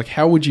pieces, like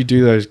how would you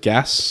do those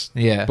gas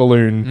Yeah.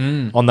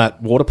 balloon on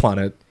that water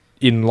planet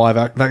in live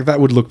act? Like that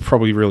would look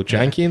probably real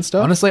janky and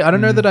stuff. Honestly, I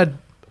don't know that I'd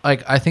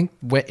like. I think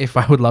if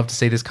I would love to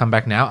see this come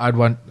back now,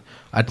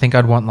 I'd think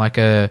I'd want like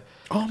a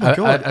Oh my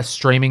God. a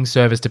streaming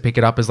service to pick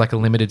it up as like a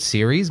limited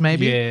series,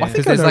 maybe. Yeah. I Because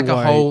think I there's know like a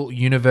why- whole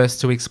universe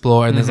to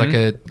explore, and there's like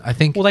I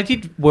think. Well, they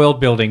did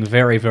world building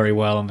very, very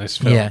well in this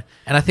film. Yeah,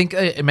 and I think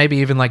maybe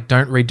even like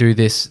don't redo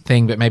this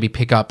thing, but maybe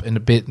pick up in a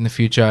bit in the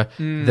future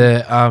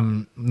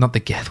the not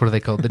the Geth, what are they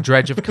called? The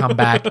Dredge have come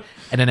back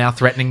and are now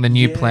threatening the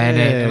new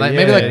planet. And like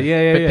maybe like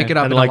yeah. pick it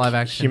up and in like a live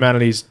action.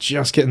 humanity's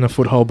just getting a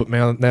foothold, but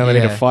now they need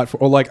Yeah. to fight for,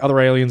 or like other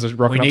aliens are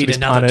rocking We up to need this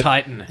another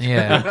planet. Titan.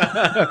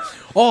 Yeah,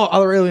 Oh,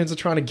 other aliens are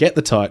trying to get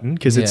the Titan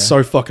because it's Yeah.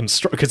 so fucking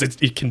strong because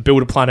it can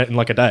build a planet in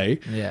like a day.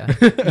 yeah.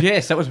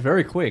 Yes, that was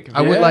very quick.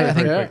 I would like. I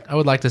think yeah. I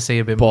would like to see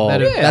a bit Ball. more.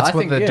 Yeah, That's I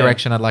what think, the yeah.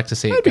 direction I'd like to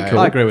see it be go. cool.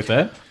 I agree with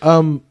that.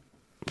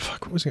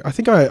 Fuck, what was it? I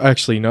think I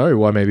actually know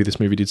why maybe this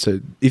movie did so.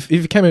 If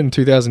it came out in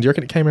 2000, do you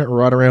reckon it came out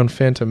right around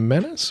Phantom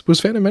Menace?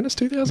 Was Phantom Menace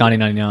 2000?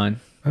 1999.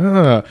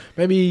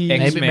 Maybe.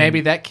 X-Men.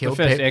 maybe that killed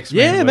the first people.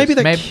 X-Men. Yeah, was- maybe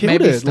that Maybe,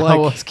 killed it. Star Like,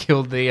 Wars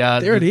killed the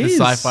there it the is.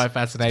 sci-fi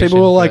fascination.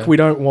 People were like,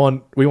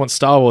 for- we want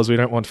Star Wars. We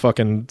don't want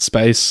fucking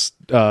space.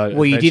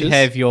 Well, you did adventures."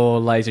 have your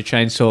laser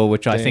chainsaw,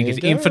 which I think There is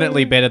you go.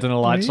 infinitely better than a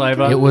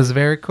lightsaber. It was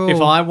very cool. If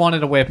I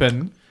wanted a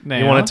weapon now,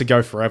 You want it to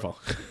go forever.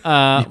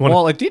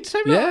 well, it did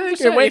seem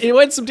it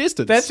went some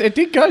distance. it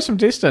did go some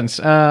distance.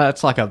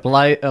 It's like a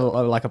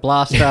like a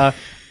blaster,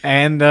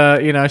 and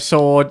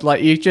sword.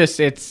 Like you just,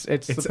 it's the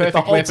perfect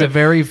the whole- it's a weapon.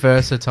 very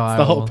versatile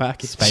the whole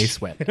package. space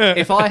weapon.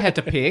 If I had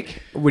to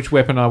pick which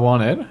weapon I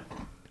wanted,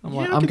 I'm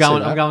I I'm could going see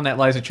that. I'm going that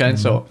laser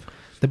chainsaw.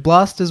 The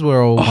blasters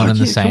were all one and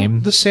the yeah,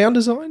 same. The sound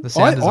design.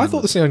 sound I design thought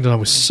the was- sound design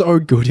was so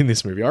good in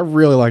this movie. I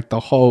really liked the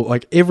whole,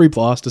 like every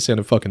blaster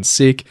sounded fucking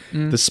sick.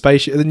 The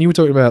spaceship. Then you were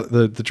talking about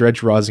the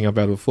dredge rising up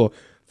out of the floor.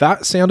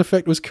 That sound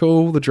effect was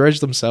cool. The dredge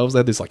themselves, they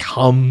had this like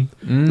hum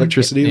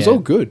electricity. It was Yeah. all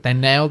good. They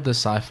nailed the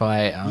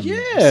sci-fi Yeah.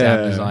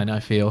 sound design, I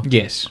feel.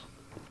 Yes.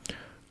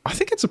 I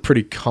think it's a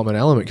pretty common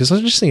element because I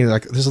was just thinking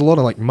like there's a lot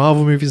of like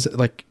Marvel movies that,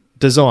 like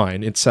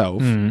design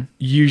itself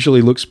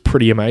usually looks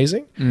pretty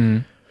amazing,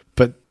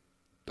 but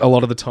a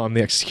lot of the time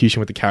the execution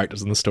with the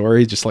characters and the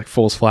story just like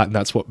falls flat, and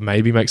that's what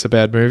maybe makes a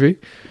bad movie.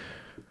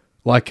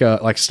 Like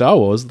Star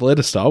Wars, the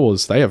latest Star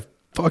Wars, they have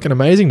fucking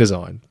amazing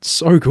design,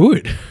 so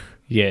good.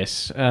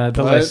 Yes, the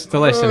less said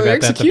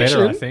about that, the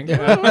better. I execution. think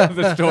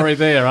the story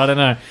there. I don't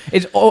know.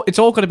 It's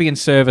all got to be in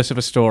service of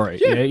a a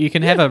Yeah, you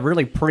can have a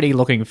really pretty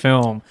looking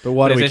film, But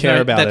why do if we there's care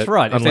no- about That's it?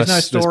 right. If there's no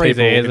unless story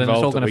people there, then it's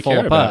involved all that going we to fall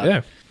care about?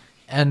 apart.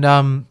 Yeah.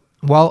 And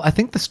well, I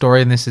think the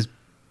story in this is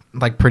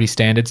like pretty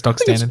standard, stock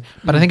standard,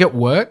 but I think it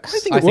works. I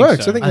think I it think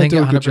works. so. I think I they think do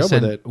a it good job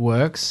with 100% it.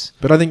 works.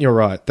 But I think you're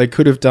right. They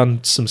could have done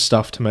some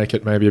stuff to make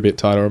it maybe a bit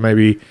tighter, or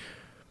maybe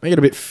make it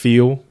a bit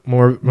feel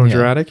more Yeah.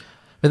 dramatic.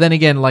 But then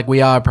again, like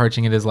we are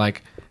approaching it as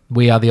like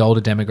we are the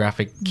older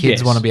demographic.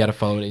 Kids Yes. want to be able to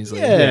follow it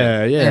easily.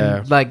 Yeah, yeah.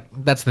 And like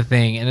that's the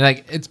thing, and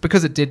like it's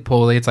because it did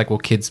poorly. It's like well,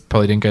 kids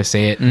probably didn't go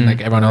see it, and like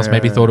everyone else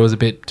maybe Yeah. thought it was a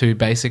bit too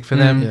basic for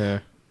them. Yeah.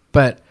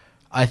 But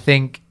I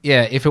think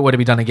if it were to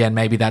be done again,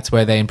 maybe that's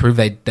where they improve.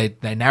 They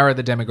narrow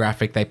the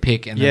demographic, they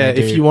pick, and then Yeah,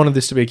 they if do- you wanted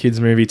this to be a kids'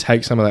 movie,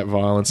 take some of that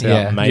violence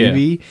Yeah. out.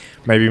 Maybe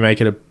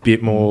make it a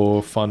bit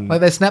more fun. like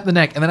they snap the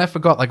neck, and then I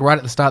forgot like right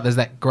at the start, there's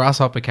that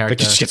grasshopper character.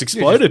 Like it just gets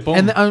exploded.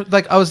 And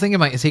I was thinking,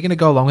 like, is he going to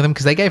go along with him?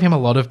 Because they gave him a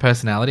lot of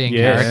personality and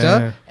Yes.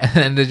 character, and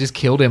then they just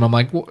killed him. I'm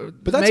like, But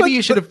but that's maybe like-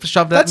 you should have but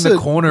shoved that in that's the a-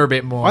 corner a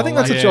bit more. I think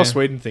that's like, a Joss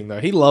Whedon thing, though.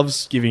 He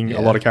loves giving Yeah.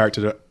 a lot of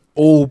character to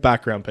all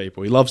background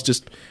people. He loves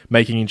just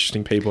making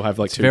interesting people have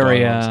like two Very,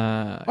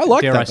 dialogues. I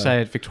like dare that, I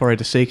say it, Victoria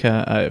De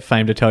Sica, a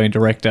famed Italian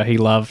director, he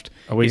loved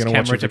Are we his gonna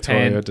watch camera a to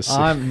Victoria pan. De Sica?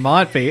 I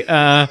might be.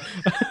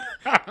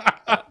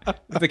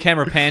 The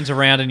camera pans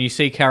around and you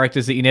see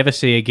characters that you never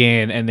see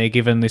again, and they're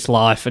given this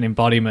life and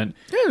embodiment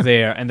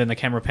there, and then the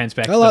camera pans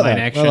back I to like the main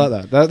that. action. I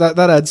like that.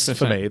 That adds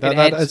for me. It That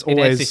adds, is it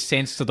always adds this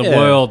sense to the Yeah.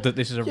 world that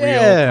this is a real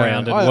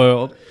grounded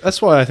world.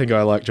 That's why I think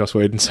I like Joss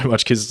Whedon so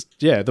much because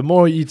the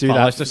more you do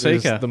Follows that, De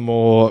Sica. the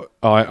more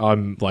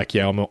I'm like,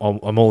 I'm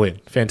all in.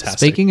 Fantastic.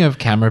 Speaking of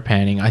camera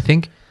panning, I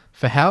think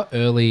for how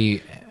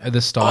early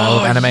the style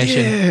of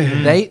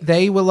animation,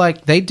 they were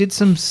like, they did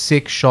some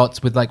sick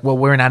shots with like, well,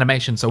 we're in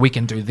animation, so we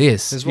can do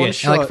this. There's one And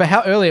shot- like for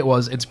how early it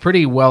was, it's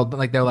pretty well.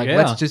 Like they were like, Yeah.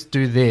 let's just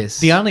do this.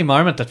 The only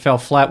moment that fell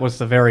flat was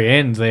the very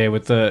end there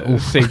with the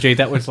CG.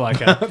 That was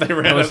like a. They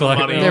ran out of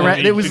money.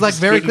 it was like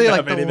very clear,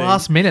 like the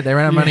last minute they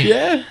ran out of money.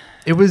 Yeah.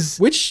 It was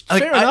Which,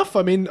 like, fair enough.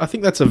 I mean, I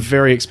think that's a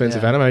very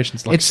expensive animation.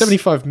 It's like It's-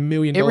 $75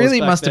 million. It really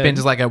back must have then. been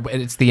just like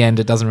it's the end.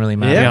 It doesn't really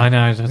matter. Yeah, I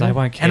know. They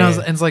won't care. And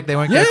it's like they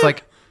won't. It's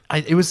like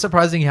it was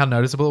surprising how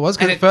noticeable it was.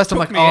 Because And at it first I'm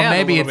took like, me oh, out a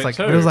maybe little it's bit like.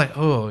 too. But it was like,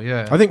 oh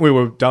yeah. I think we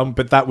were dumb,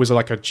 but that was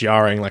like a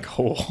jarring, like,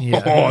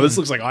 this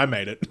looks like I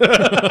made it.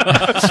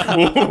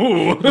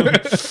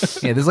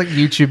 Yeah, there's like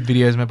YouTube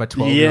videos made by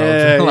 12-year-olds.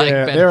 Yeah, like,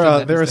 yeah. Ben There are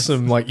Fernandez. there are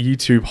some like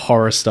YouTube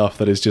horror stuff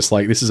that is just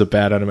like this is a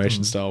bad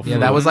animation style. Yeah,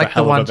 that was like the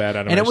hell of a one, bad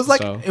and it animation was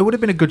like style. it would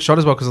have been a good shot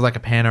as well because it was like a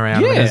pan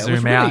around Yeah, and a it was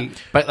zoom out, really-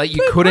 but like you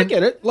But couldn't I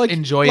get it. Like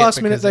enjoy last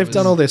it minute, because they've it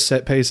done was- all their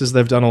set pieces.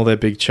 They've done all their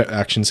big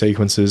action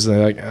sequences. And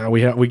they're like,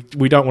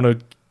 we don't want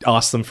to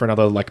ask them for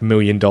another like $1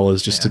 million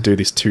just to do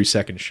this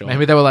 2-second shot.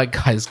 Maybe they were like,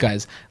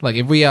 guys, like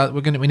if we need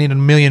 $1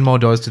 million more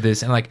dollars to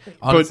this, and like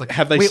honestly,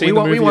 have they we seen the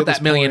want, we movie want at that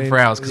this million point? for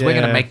ours because we're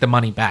Yeah. gonna make the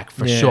money back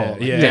for Yeah, sure.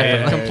 yeah,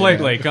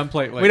 Definitely.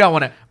 completely. We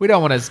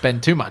don't want to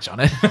spend too much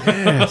on it.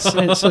 Yeah,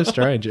 it's so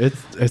strange.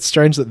 It's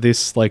strange that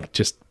this like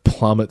just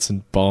plummets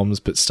and bombs,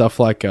 but stuff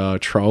like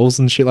Trolls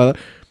and shit like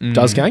that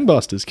does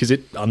gangbusters because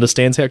it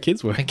understands how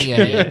kids work. I think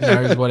it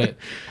knows what it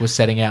was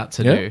setting out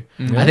to do.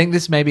 Mm-hmm. I think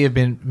this may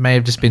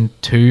have just been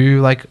too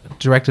like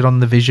directed on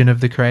the vision of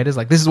the creators.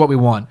 Like this is what we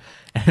want,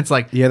 and it's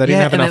like they didn't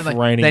have and enough then,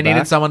 reining They needed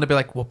back. someone to be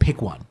like, well,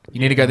 pick one. You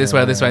need to go this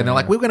way or this way, and they're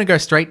like, we're going to go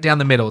straight down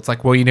the middle. It's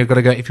like, well, you got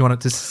to go if you want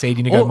it to succeed.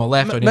 You need to go more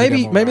left. Or you need to maybe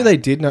go more maybe right. they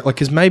did know, like,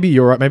 because maybe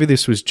you're right. Maybe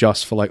this was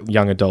just for like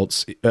young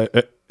adults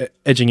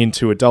edging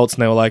into adults,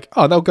 and they were like,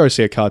 oh, they'll go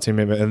see a cartoon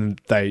movie,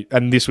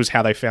 and this was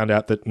how they found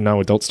out that no,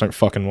 adults don't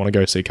fucking want to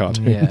go see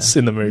cartoons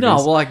in the movies. No,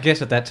 well, I guess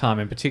at that time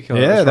in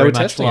particular, Yeah, it was they very were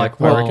much testing like,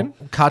 it, I well, reckon.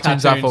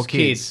 Cartoons are for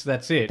kids.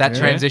 That's it. That Yeah.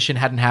 transition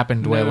hadn't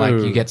happened where like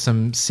you get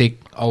some sick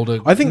older.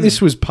 I think this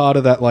was part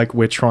of that. Like,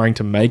 we're trying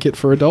to make it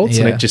for adults,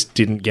 and Yeah. it just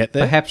didn't get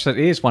there. Perhaps it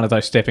is one of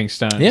those stepping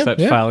stones. Yeah, that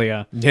yeah.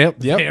 failure. Yep.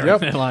 They're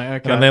like,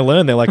 okay. And they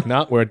learn. They're like,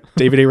 nah, we're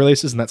DVD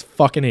releases, and that's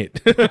fucking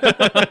it.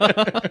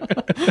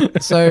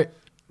 So,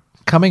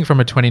 coming from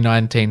a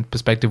 2019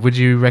 perspective, would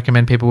you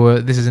recommend people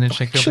were this is an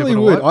interesting film? for Actually,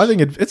 people would to watch? I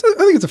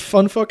think it's a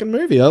fun fucking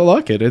movie. I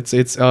like it. It's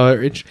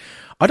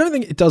I don't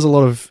think it does a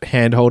lot of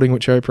hand holding,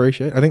 which I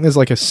appreciate. I think there's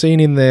like a scene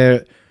in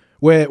there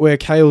where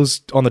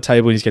Kale's on the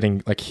table and he's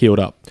getting like healed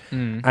up,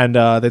 and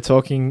they're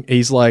talking.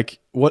 He's like,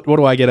 "What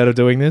do I get out of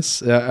doing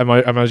this? Am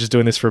I just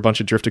doing this for a bunch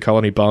of Drifter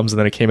Colony bums?" And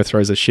then Akima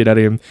throws a shit at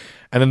him,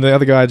 and then the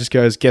other guy just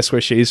goes, "Guess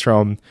where she's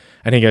from?"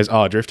 And he goes,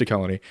 "Oh, Drifter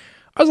Colony."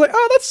 I was like,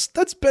 "Oh,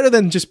 that's better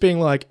than just being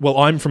like, well,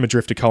 I'm from a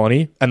Drifter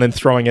Colony," and then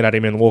throwing it at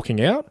him and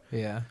walking out.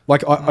 Yeah.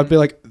 Like I'd be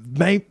like,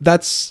 mate,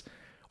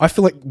 I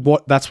feel like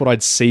that's what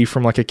I'd see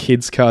from like a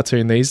kid's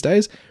cartoon these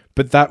days.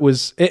 But that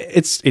was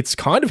it's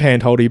kind of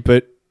handholdy,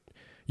 but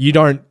you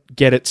don't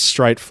get it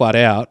straight flat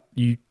out.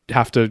 You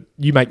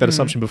make that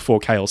assumption before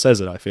Kale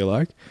says it. I feel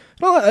like,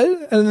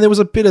 and there was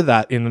a bit of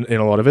that in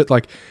a lot of it.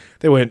 Like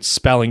they weren't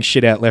spelling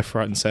shit out left,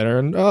 right, and center,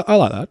 and I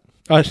like that.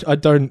 I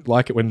don't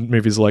like it when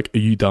movies are like, "Are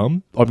you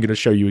dumb? I'm going to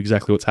show you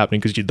exactly what's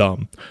happening because you're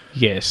dumb."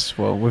 Yes,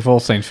 well, we've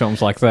all seen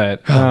films like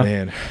that. Oh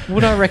man.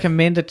 Would I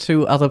recommend it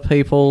to other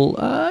people?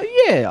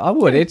 Yeah, I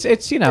would. It's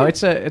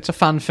a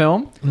fun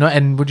film. No,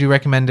 and would you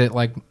recommend it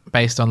like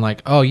based on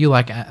like, oh, you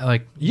like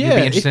you'd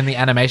be interested in the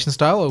animation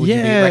style, or would you be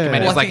Yeah. recommend it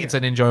Well, as I like think- it's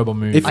an enjoyable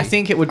movie? I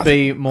think it would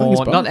be more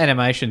both. not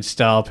animation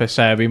style per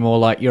se. It'd be more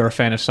like you're a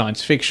fan of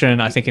science fiction.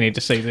 I think you need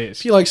to see this.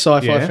 If you like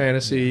sci-fi Yeah.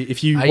 fantasy,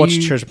 if you Are watch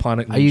you- Treasure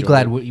Planet, and Are you enjoy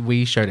glad it-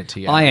 we showed it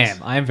to you? I Alex?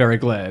 am. I am very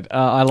glad.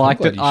 I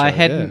liked glad it. you I showed it,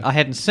 hadn't. yeah. I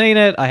hadn't seen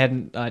it. I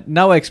hadn't.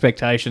 No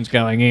expectations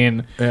going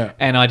in. Yeah.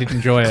 And I did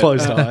enjoy it.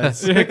 Closed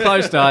eyes.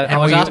 Closed eyes. I And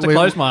was we- asked to we-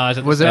 close my eyes.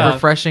 At Was the it start.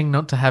 refreshing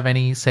not to have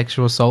any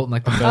sexual assault in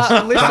like the first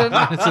Listen,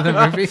 minutes of the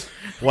movie?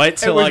 Wait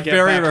till was I get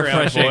very background,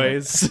 refreshing.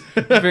 boys.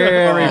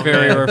 very,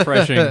 very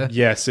refreshing.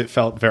 Yes, it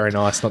felt very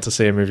nice not to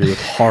see a movie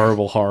with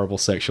horrible, horrible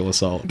sexual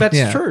assault. That's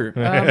Yeah. true.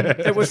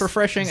 It was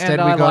refreshing, Instead,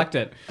 and we I got liked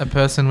it. a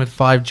person with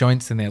 5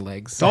 joints in their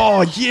legs.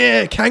 Oh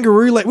yeah,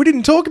 Kangaroo Lady. We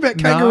didn't talk about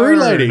Kangaroo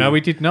Lady. No,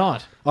 we did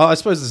not. Oh, I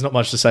suppose there's not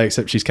much to say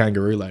except she's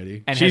Kangaroo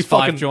Lady. And she has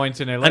 5 joints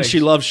in her And legs. she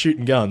loves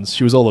shooting guns.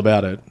 She was all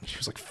about it. She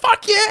was like,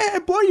 "Fuck yeah,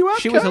 blow you up."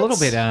 She was a little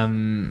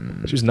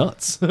cunts." bit. She was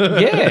nuts.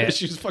 Yeah.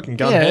 she was fucking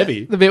gun Yeah,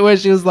 heavy. the bit where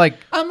she was like,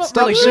 I'm not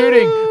 "Stop really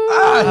shooting!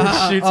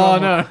 Shoots Oh,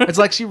 on- no. It's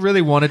like she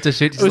really wanted to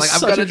shoot. She's It was like, I've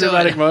such got a to do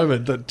dramatic it.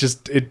 moment that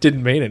just it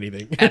didn't mean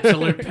anything.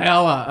 Absolute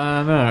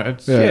power. No,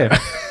 it's Yeah.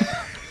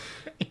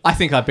 I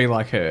think I'd be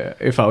like her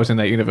if I was in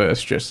that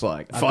universe. Just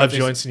like I've got 5 this-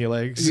 joints in your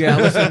legs. Yeah,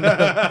 listen,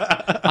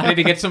 I need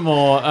to get some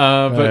more.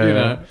 But you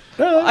know,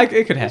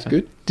 it could happen.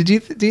 Good. Do you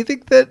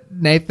think that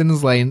Nathan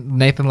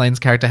Lane's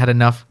character had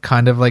enough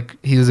kind of like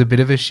he was a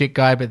bit of a shit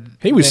guy, but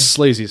He was then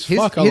sleazy as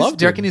fuck. I loved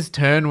do you him. reckon his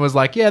turn was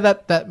like, yeah,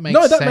 that makes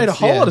No, that sense. made a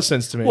whole yeah. lot of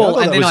sense to me. Well, thought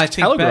and that then was I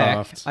think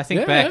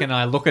telegraphed. back and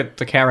I look at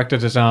the character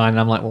design, and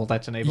I'm like, well,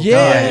 that's an evil guy.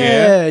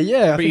 Yeah, yeah.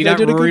 I But think you they don't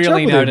did a good job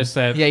really with him. notice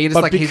that. Yeah, you're just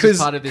But like he's because-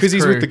 just part of this 'cause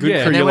he's with the good crew. crew,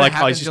 And then you're when like, it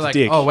oh, he's happens, just you're a like,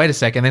 dick. oh, wait a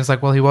second. Then it's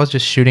like, well, he was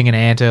just shooting an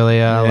ant earlier.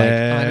 Yeah.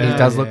 Like, he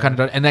does look kind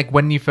of... And like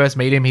when you first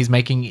meet him, he's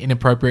making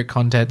inappropriate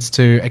comments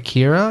to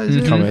Akira. Is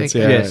it? Comments,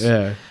 yeah, Yes.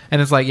 yeah.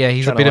 And it's like, yeah,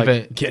 he's a bit of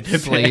a get her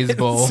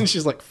sleazeball. And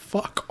she's like,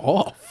 fuck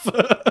off.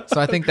 So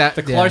I think that...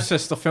 the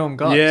closest the film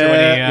got to yeah,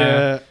 any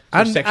yeah.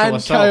 And sexual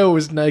assault. Kale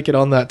was naked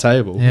on that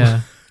table. Yeah.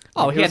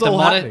 Oh, It he had, was all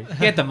happening.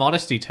 he had the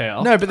modesty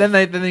towel. No, but then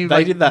they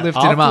like, did that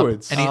lifted him up.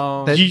 afterwards. And he,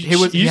 Oh.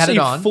 he had see it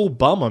on. full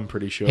bum, I'm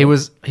pretty sure.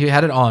 He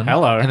had it on.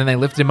 Hello. And then they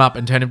lifted him up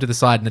and turned him to the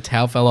side and the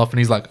towel fell off and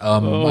he's like,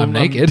 I'm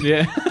naked.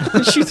 Yeah.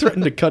 She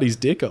threatened to cut his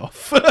dick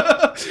off.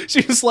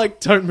 She was like,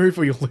 don't move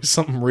or you'll lose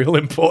something real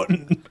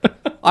important.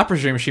 I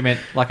presume she meant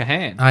like a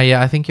hand.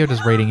 Yeah, I think you're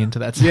just reading into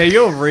that. Yeah,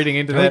 you're reading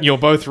into I think that. you're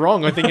both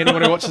wrong. I think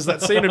anyone who watches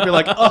that scene would be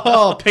like,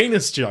 oh,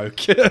 penis joke.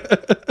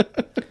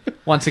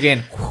 Once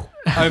again,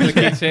 over the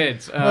kids'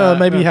 heads.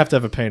 Maybe you have to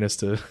have a penis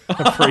to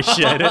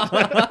appreciate it.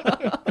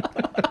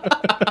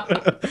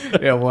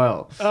 Yeah,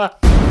 well.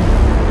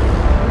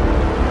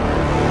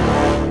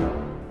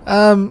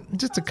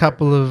 Just a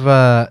couple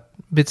of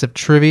bits of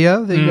trivia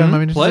that you guys might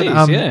be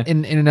interested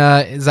in. Please,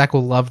 yeah. Zach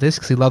will love this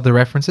because he loved the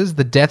references.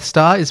 The Death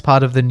Star is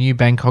part of the new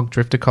Bangkok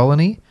Drifter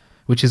Colony,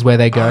 which is where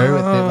they go.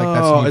 That's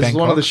Oh, new it's Bangkok.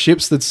 one of the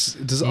ships that's...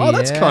 that's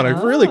Yeah. kind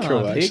of really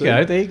cool, There actually. you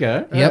go. There you go.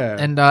 Yep. Yeah.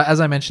 And as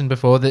I mentioned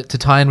before, that to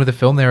tie in with the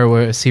film, there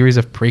were a series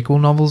of prequel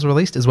novels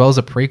released, as well as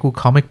a prequel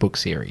comic book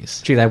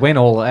series. Gee, they went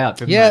all out,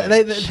 didn't Yeah,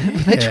 they?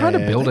 they're trying to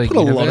build they a put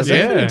a lot of universe.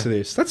 effort Yeah. into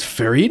this. That's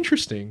very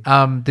interesting.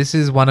 This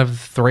is one of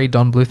 3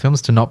 Don Bluth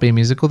films to not be a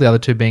musical. The other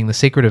 2 being The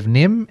Secret of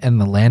Nim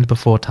and The Land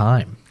Before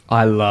Time.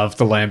 I love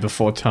The Land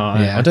Before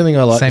Time. Yeah. I don't think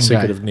I like Same The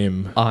Secret guy. of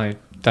Nim. I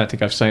don't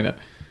think I've seen it.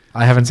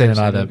 I haven't seen it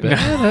either, but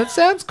it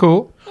sounds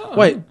cool.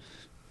 Wait.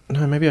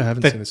 No, maybe I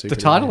haven't seen The The Secret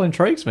title of Nim.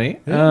 intrigues me.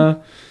 Maybe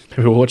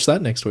we'll watch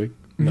that next week.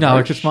 No,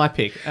 it's just my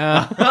pick.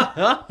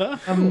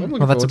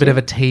 Well, that's a bit of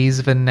a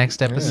tease for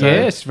next episode.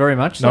 Yes, very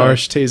much so.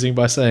 Norwich teasing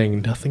by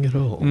saying nothing at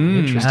all.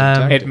 Interesting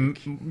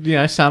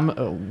tactic. Some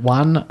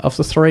one of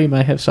the 3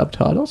 may have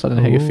subtitles. I don't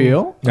know how you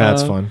feel.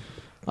 That's fine.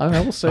 I don't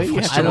know. We'll see. You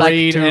have I to like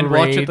read to and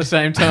watch read. at the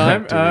same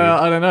time.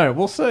 I don't know.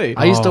 We'll see.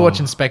 I used to watch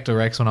Inspector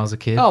Rex when I was a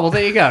kid. Oh well,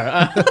 there you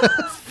go.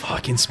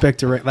 Fuck,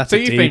 Inspector Rex. That's So a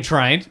you've deep, been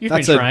trained. You've been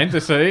that's a trained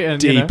to see.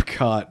 And deep you know.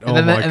 cut. and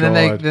then, oh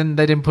my God. then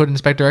they didn't put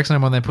Inspector Rex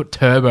on, they put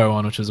Turbo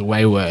on, which was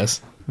way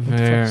worse.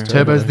 Yeah.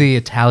 Turbo's the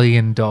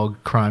Italian dog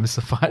crime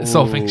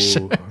solving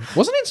show.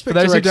 Wasn't Inspector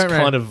those who Rex don't know-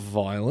 kind of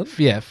violent?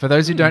 Yeah, for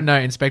those who don't know,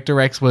 Inspector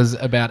Rex was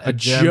about a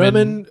German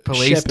German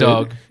police shepherd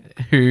dog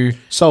who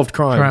Solved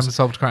crimes.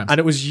 solved crimes. And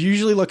it was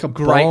usually like a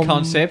Great bomb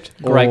concept.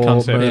 or Great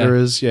concept.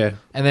 Murderers, yeah.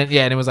 And then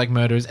and it was like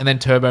murderers. And then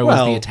Turbo was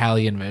Well, the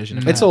Italian version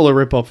of It's that. all a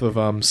rip-off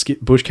of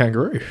Skip Bush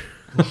Kangaroo.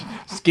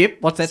 Skip.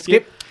 What's that?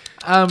 Skip.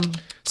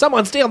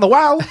 Someone's down the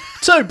well.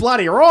 Too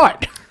bloody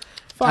right.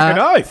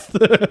 Fucking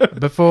oath.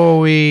 Before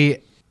we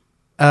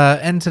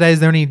end today, is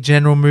there any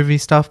general movie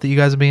stuff that you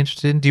guys would be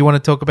interested in? Do you want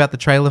to talk about the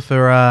trailer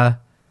for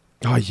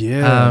Oh,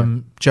 yeah.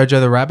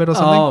 Jojo the Rabbit or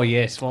something? Oh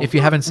yes. Well, If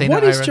you haven't seen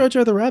What it, is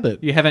Jojo the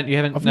Rabbit? you haven't.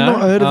 I've no?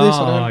 not heard of this.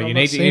 I Oh, don't- I've you not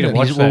need seen to it.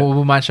 watch that.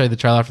 we might show you the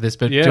trailer after this,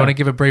 but do Yeah. you want to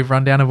give a brief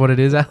rundown of what it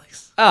is,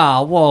 Alex?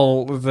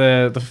 Well,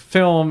 the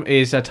film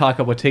is Taika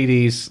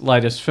Waititi's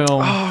latest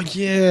film. Oh,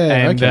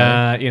 yeah. And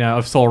okay.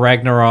 of Thor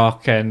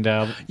Ragnarok and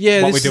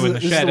Yeah, what this we do is in the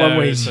this is shadows. the one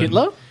where he's and-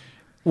 Hitler.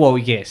 Well,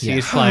 yes, he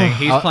is playing.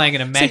 He's playing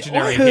an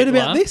imaginary See, I heard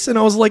Hitler. about this and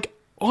I was like,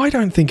 I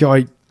don't think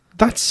that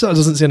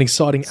doesn't sound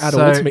exciting at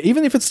all So- to me.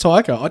 Even if it's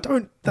Taika, I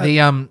don't.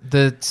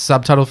 The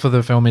subtitle for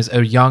the film is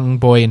a young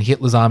boy in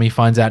Hitler's army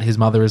finds out his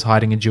mother is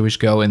hiding a Jewish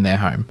girl in their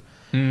home.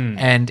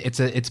 And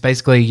it's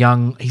basically a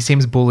young. He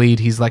seems bullied.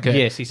 He's like a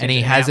Yes, he seems and he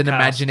an has an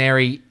outcast.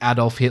 imaginary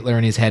Adolf Hitler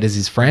in his head as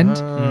his friend,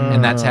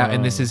 and that's how.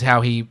 And this is how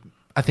he.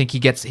 I think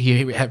he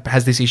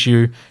has this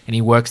issue and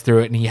he works through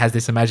it, and he has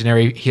this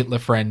imaginary Hitler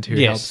friend who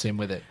Yes. helps him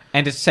with it.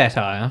 And it's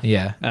satire.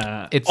 Yeah,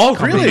 it's Oh,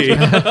 comedy. really?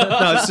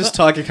 No, it's just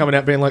Taika coming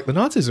out being like, the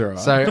Nazis are alright.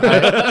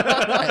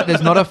 So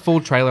there's not a full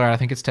trailer. I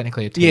think it's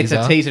technically a teaser. Yeah,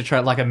 it's a teaser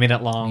trailer, like a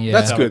minute long. Yeah.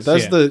 That's So good.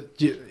 it's-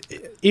 That's yeah.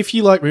 if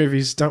you like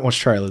movies, don't watch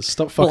trailers.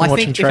 Stop fucking Well, I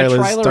watching think if a trailers.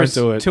 trailer Don't is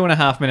do it.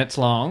 2.5 minutes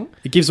long,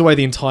 It gives away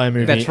the entire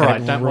movie. That's and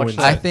right, it don't watch ruins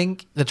that. I it.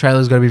 think the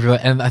trailer's got to be real,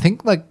 and I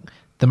think like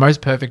the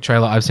most perfect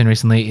trailer I've seen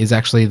recently is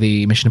actually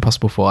the Mission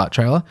Impossible Fallout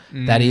trailer.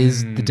 That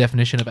is the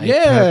definition of a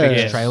perfect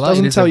Yes. trailer.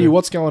 Doesn't It is tell a you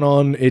what's going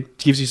on. It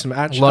gives you some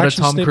action. a lot of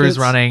action Tom Cruise snippets.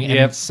 running Yep.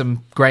 and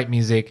some great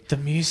music. The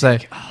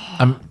music.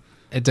 So,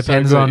 it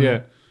depends good, on yeah.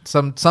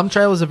 some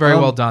trailers are very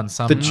well done.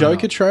 Some The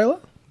Joker trailer.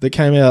 that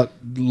came out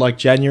like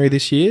January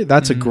this year.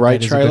 That's a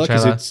great that is a good trailer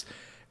because trailer. it's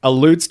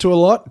alludes to a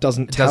lot,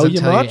 doesn't tell doesn't you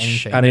tell you much,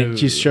 anything. and it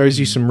just shows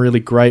you some really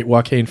great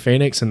Joaquin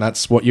Phoenix, and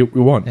that's what you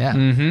want.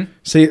 Yeah.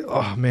 See,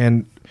 oh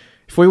man,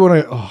 if we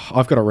want to,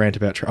 I've got a rant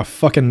about. I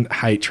fucking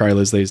hate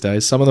trailers these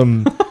days. Some of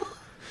them.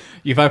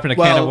 You've opened a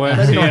can of worms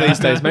maybe not here. these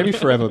days, maybe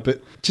forever,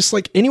 but just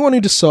like anyone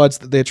who decides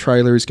that their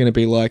trailer is going to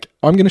be like,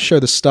 I'm going to show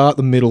the start,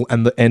 the middle,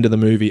 and the end of the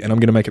movie, and I'm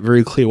going to make it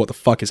very clear what the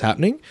fuck is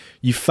happening,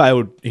 you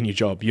failed in your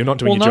job. You're not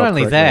doing Well, your not job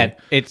only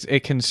correctly. that,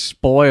 it can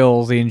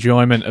spoil the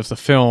enjoyment of the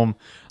film.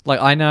 Like,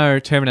 I know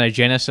Terminator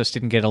Genesis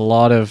didn't get a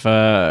lot of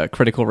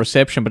critical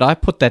reception, but I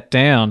put that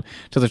down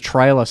to the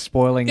trailer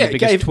spoiling Yeah, the it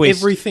biggest gave twist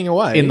everything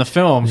away. in the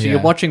film. So Yeah.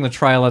 you're watching the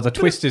trailer, the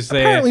twist is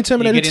there. Apparently you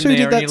Terminator get in 2 there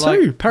did and that you're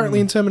too. like, Apparently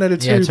in Terminator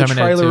 2, Yeah, the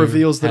Terminator trailer 2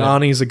 reveals that had-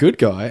 Arnie's a good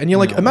guy. And you're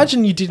like,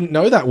 imagine you didn't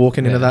know that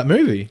walking into that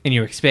movie. and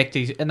you expect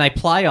and they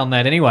play on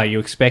that anyway. You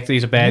expect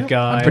he's a bad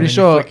guy. I'm pretty and then you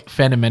sure flick-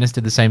 Phantom Menace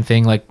did the same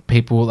thing. Like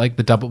people, like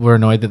the double, were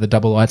annoyed that the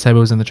double lightsaber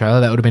was in the trailer.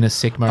 That would have been a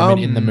sick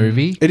moment in the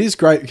movie. It is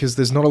great because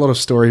there's not a lot of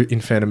story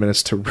in Phantom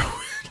Menace to ruin.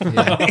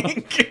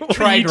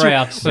 trade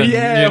routes. And,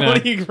 Yeah, you know.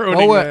 what are you ruining?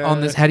 While we're there?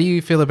 on this, how do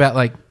you feel about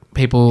like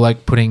people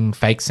like putting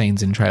fake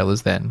scenes in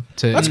trailers? Then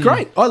That's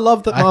great. I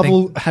love that I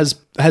Marvel has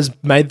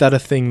made that a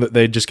thing that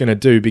they're just going to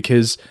do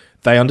because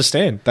they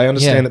understand. They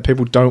understand Yeah. that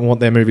people don't want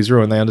their movies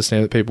ruined. They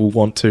understand that people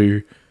want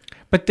to.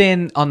 But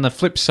then on the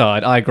flip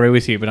side, I agree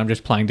with you, but I'm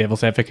just playing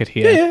devil's advocate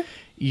here. Yeah.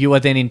 You are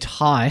then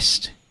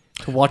enticed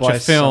to watch buy a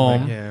film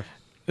something, yeah.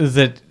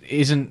 that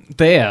isn't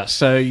there,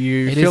 so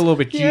you It feel is- a little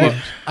bit Yeah. duped.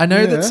 I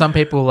know Yeah. that some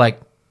people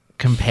like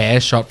compare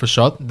shot for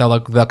shot. They'll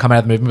come out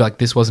of the movie and be like,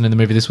 this wasn't in the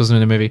movie, this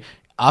wasn't in the movie.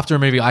 After a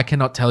movie, I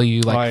cannot tell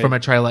you like I from a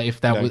trailer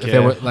if that don't was if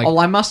there care. were like Well,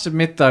 I must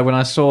admit though, when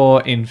I saw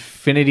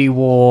Infinity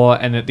War,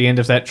 and at the end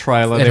of that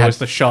trailer, It there had- was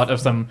the shot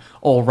of them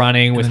all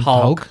running with then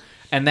Hulk, Hulk.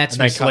 and that's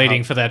And they cut misleading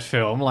Hulk. for that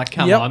film. Like,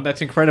 come Yep. on,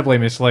 that's incredibly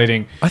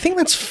misleading. I think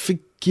that's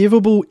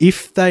forgivable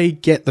if they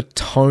get the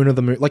tone of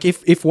the movie. Like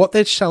if what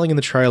they're selling in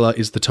the trailer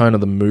is the tone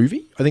of the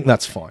movie, I think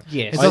that's fine.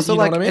 Yes. It's also you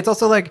know like what I mean? it's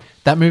also like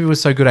that movie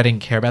was so good I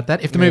didn't care about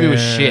that. If the movie was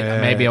shit,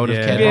 maybe I would have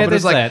yeah. cared Yeah, more. But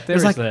it's there's like that. There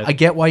it's is like that. I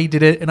get why you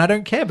did it, and I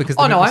don't care because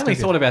the Oh no, movie's I only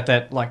still thought good. about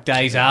that like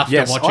days after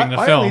Yes, watching the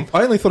I film.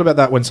 I only thought about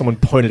that when someone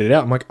pointed it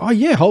out. I'm like, oh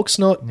yeah, Hulk's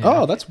not.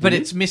 Oh, that's. But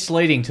weird. it's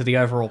misleading to the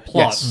overall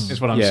plot, Yes.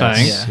 is what I'm Yes,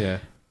 saying. Yeah.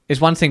 It's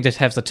one thing to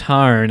have the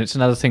tone, it's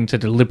another thing to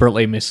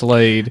deliberately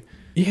mislead.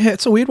 Yeah,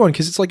 it's a weird one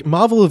because it's like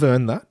Marvel have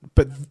earned that,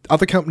 but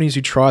other companies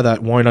who try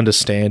that won't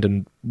understand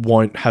and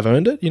won't have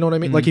earned it. You know what I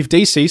mean? Like if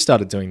DC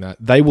started doing that,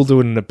 they will do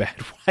it in a bad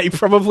way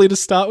probably to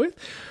start with.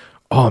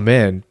 Oh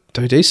man,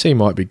 DC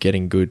might be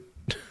getting good.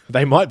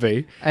 They might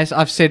be. As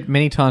I've said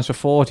many times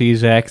before to you,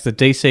 Zach, the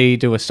DC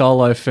do a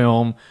solo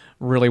film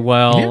really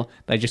well. Yeah.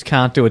 They just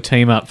can't do a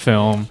team-up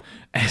film.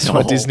 That's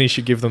why Disney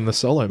should give them the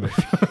solo movie.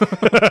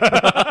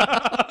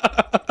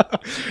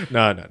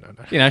 No.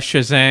 You know,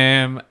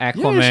 Shazam, Shazam's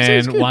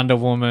Aquaman, good. Wonder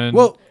Woman,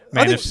 Well, I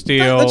Man think of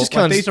Steel. that just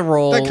comes- these are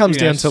all that comes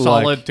down to,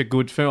 solid like- to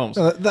good films.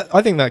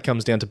 I think that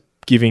comes down to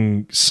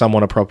giving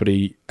someone a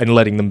property and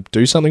letting them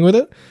do something with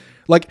it.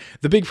 Like,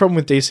 the big problem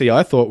with DC,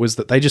 I thought, was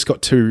that they just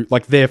got too...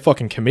 Like, their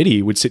fucking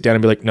committee would sit down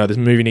and be like, no, this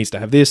movie needs to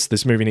have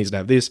this movie needs to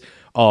have this.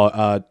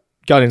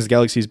 Guardians of the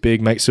Galaxy is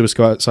big, make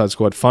Suicide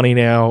Squad funny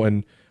now,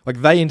 and...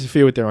 Like, they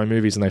interfere with their own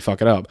movies and they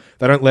fuck it up.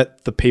 They don't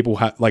let the people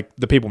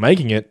the people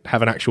making it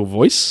have an actual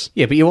voice.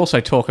 Yeah, but you also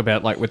talk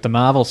about, like, with the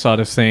Marvel side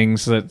of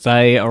things, that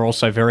they are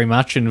also very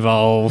much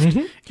involved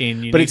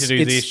in you But need to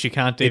do this, you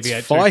can't deviate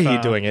It's too far.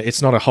 Feige doing it.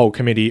 It's not a whole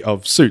committee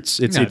of suits.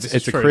 It's No, it's this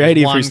it's is a true.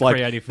 creative One who's like,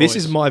 creative this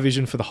voice. is my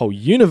vision for the whole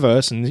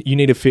universe, and you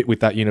need to fit with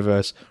that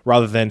universe,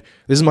 rather than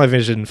this is my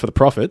vision for the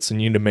profits,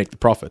 and you need to make the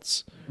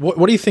profits. What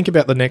do you think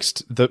about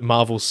the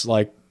Marvel's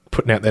like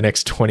putting out their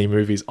next 20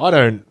 movies?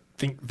 I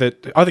think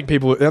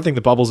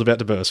the bubble's about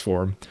to burst for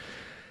them.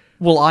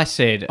 Well, I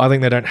said... I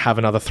think they don't have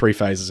another 3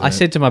 phases. In I it.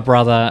 said to my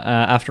brother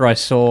after I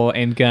saw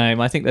Endgame,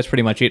 I think that's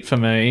pretty much it for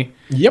me.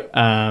 yep. You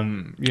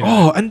know,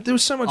 Oh, and there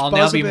was so much I'll now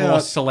buzz be more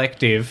about.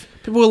 selective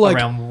People were like,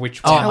 around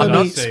which Oh, one telling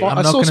I me, see. I'm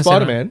I not saw gonna say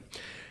Spider-Man.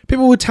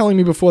 People were telling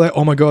me before that,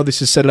 oh my god,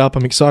 this has set it up.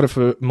 I'm excited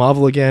for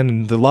Marvel again,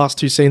 and the last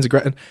 2 scenes are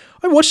great. And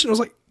I watched it and I was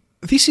like,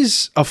 this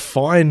is a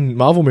fine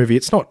Marvel movie.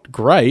 It's not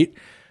great.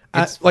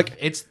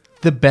 It's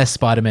the best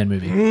Spider-Man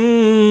movie.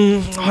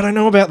 I don't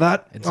know about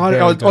that. very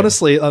good.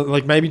 Honestly,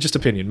 like maybe just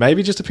opinion,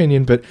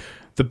 but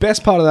the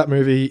best part of that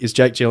movie is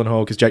Jake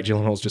Gyllenhaal, because Jake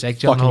Gyllenhaal's just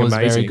Jake fucking Gyllenhaal is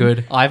amazing. very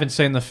good. I haven't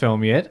seen the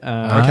film yet. Okay,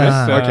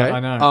 I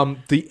know.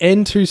 The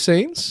end 2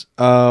 scenes.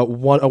 I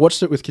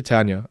watched it with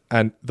Catania,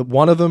 and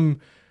one of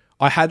them,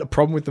 I had a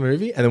problem with the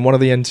movie, and then one of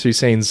the end 2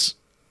 scenes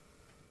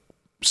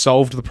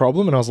solved the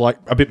problem, and I was like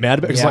a bit mad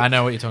about it. 'cause, Yeah, like, I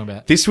know what you're talking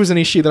about. this was an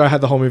issue that I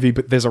had the whole movie,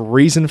 but there's a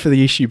reason for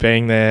the issue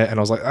being there, and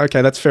I was like,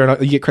 okay, that's fair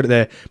enough. You get credit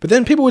there. But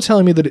then people were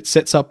telling me that it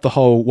sets up the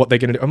whole what they're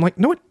going to do. I'm like,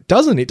 no, it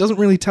doesn't. It doesn't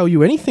really tell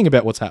you anything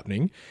about what's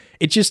happening.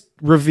 It just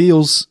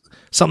reveals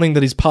something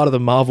that is part of the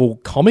Marvel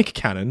comic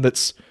canon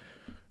that's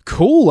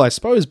cool, I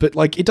suppose, but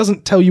like it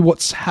doesn't tell you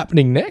what's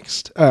happening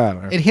next. I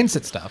don't know. It hints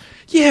at stuff.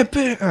 Yeah,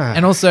 but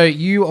And also,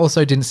 you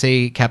also didn't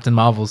see Captain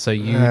Marvel, so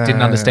you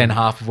didn't understand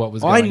half of what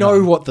was going on. I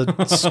know what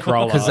the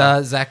scroll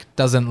Because Zach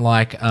doesn't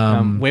like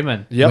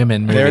Women. Yep,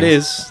 women there it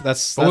movies. is.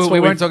 That's But we what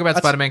won't we've- talk about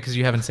that's- Spider-Man because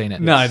you haven't seen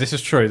it. No, this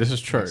is true. This is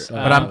true.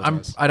 But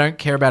I don't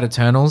care about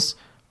Eternals.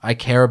 I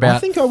care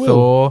about think I will.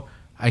 Thor.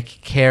 I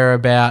care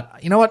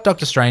about, you know what,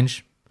 Doctor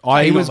Strange.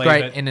 He was believe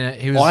great it. in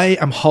it. He was I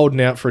am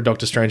holding out for a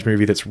Doctor Strange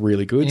movie that's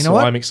really good. You know so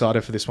what? I'm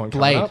excited for this one coming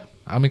Blade. up.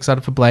 I'm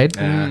excited for Blade.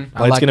 Blade's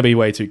I like, going to be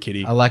way too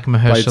kiddie. I like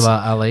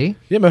Mahershala Ali.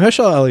 Yeah,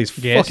 Mahershala Ali is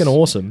Yes. fucking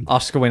awesome.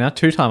 Oscar winner,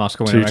 two-time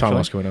Oscar winner. Two-time actually.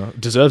 Oscar winner.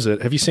 Deserves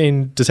it. Have you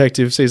seen True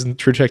Detective Season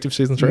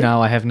 3?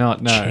 No, I have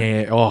not. No,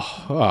 Yeah.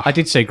 Oh, I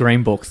did see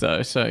Green Book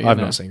though. So I've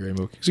not seen Green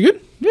Book. Is it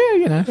good? Yeah,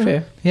 you know,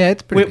 fair. Yeah,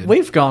 it's pretty good.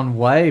 We've gone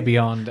way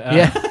beyond.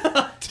 Yeah.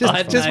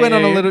 just went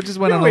on a little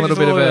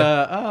bit of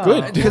a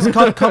Good. because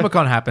Comic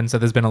Con happened, so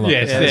there's been a lot.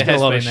 Yes, of there stuff.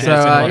 has a lot been. of There's shit. been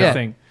a So, lot of yeah.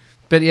 thing.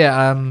 But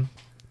yeah,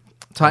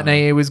 Titan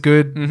AE was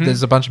good.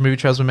 There's a bunch of movie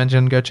trailers we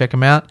mentioned. Go check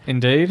them out.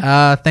 Indeed.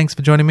 Thanks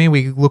for joining me.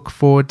 We look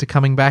forward to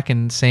coming back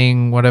and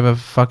seeing whatever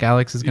fuck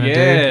Alex is going to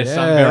Yes, do.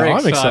 I'm very I'm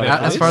excited.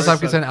 excited. As far as I'm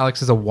concerned,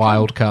 Alex is a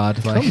wild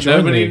card. Like, join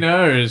Nobody me.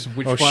 knows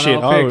which Oh, one shit.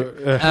 I'll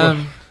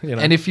pick. You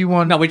know. And if you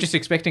want, No, we're just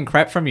expecting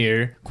crap from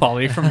you,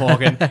 quality from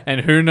Morgan, and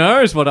who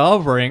knows what I'll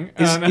bring.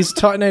 Is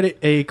Titan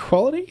a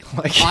quality?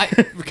 Like,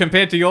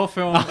 Compared to your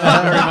film,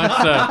 very much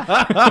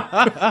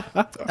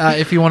so.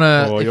 if you want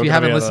to, Oh, if you're you gonna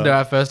haven't be listened to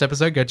our first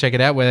episode, go check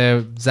it out.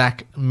 Where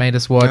Zach made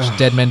us watch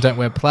 "Dead Men Don't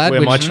Wear Plaid," where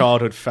which, my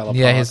childhood fell apart.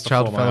 yeah, his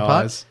child before fell my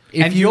apart. eyes.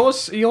 If And you,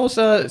 yours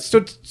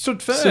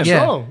stood firm.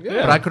 yeah, strong,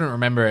 yeah. but I couldn't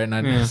remember it,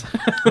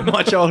 and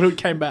My childhood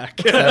came back.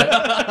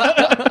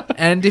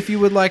 And if you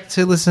would like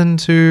to listen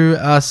to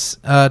us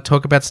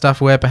talk about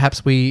stuff where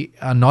perhaps we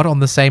are not on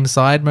the same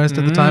side most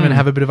of the time and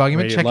have a bit of Where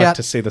argument, you'd check like out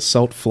to see the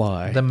salt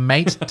fly. the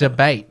Mate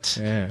Debate,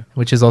 Yeah.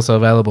 which is also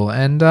available.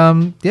 And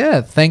yeah,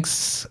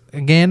 thanks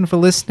again for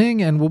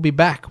listening, and we'll be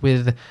back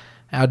with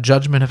our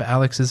judgment of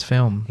Alex's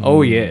film.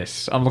 Oh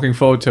yes, I'm looking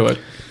forward to it.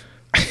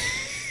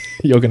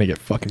 You're going to get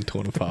fucking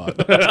torn apart.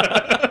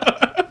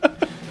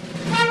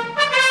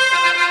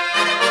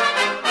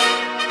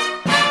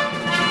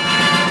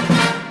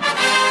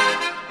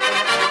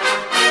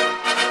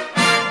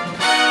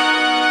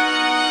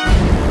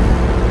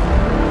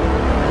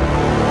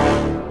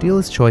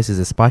 Dealer's Choice is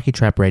a Spiky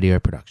Trap Radio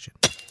production.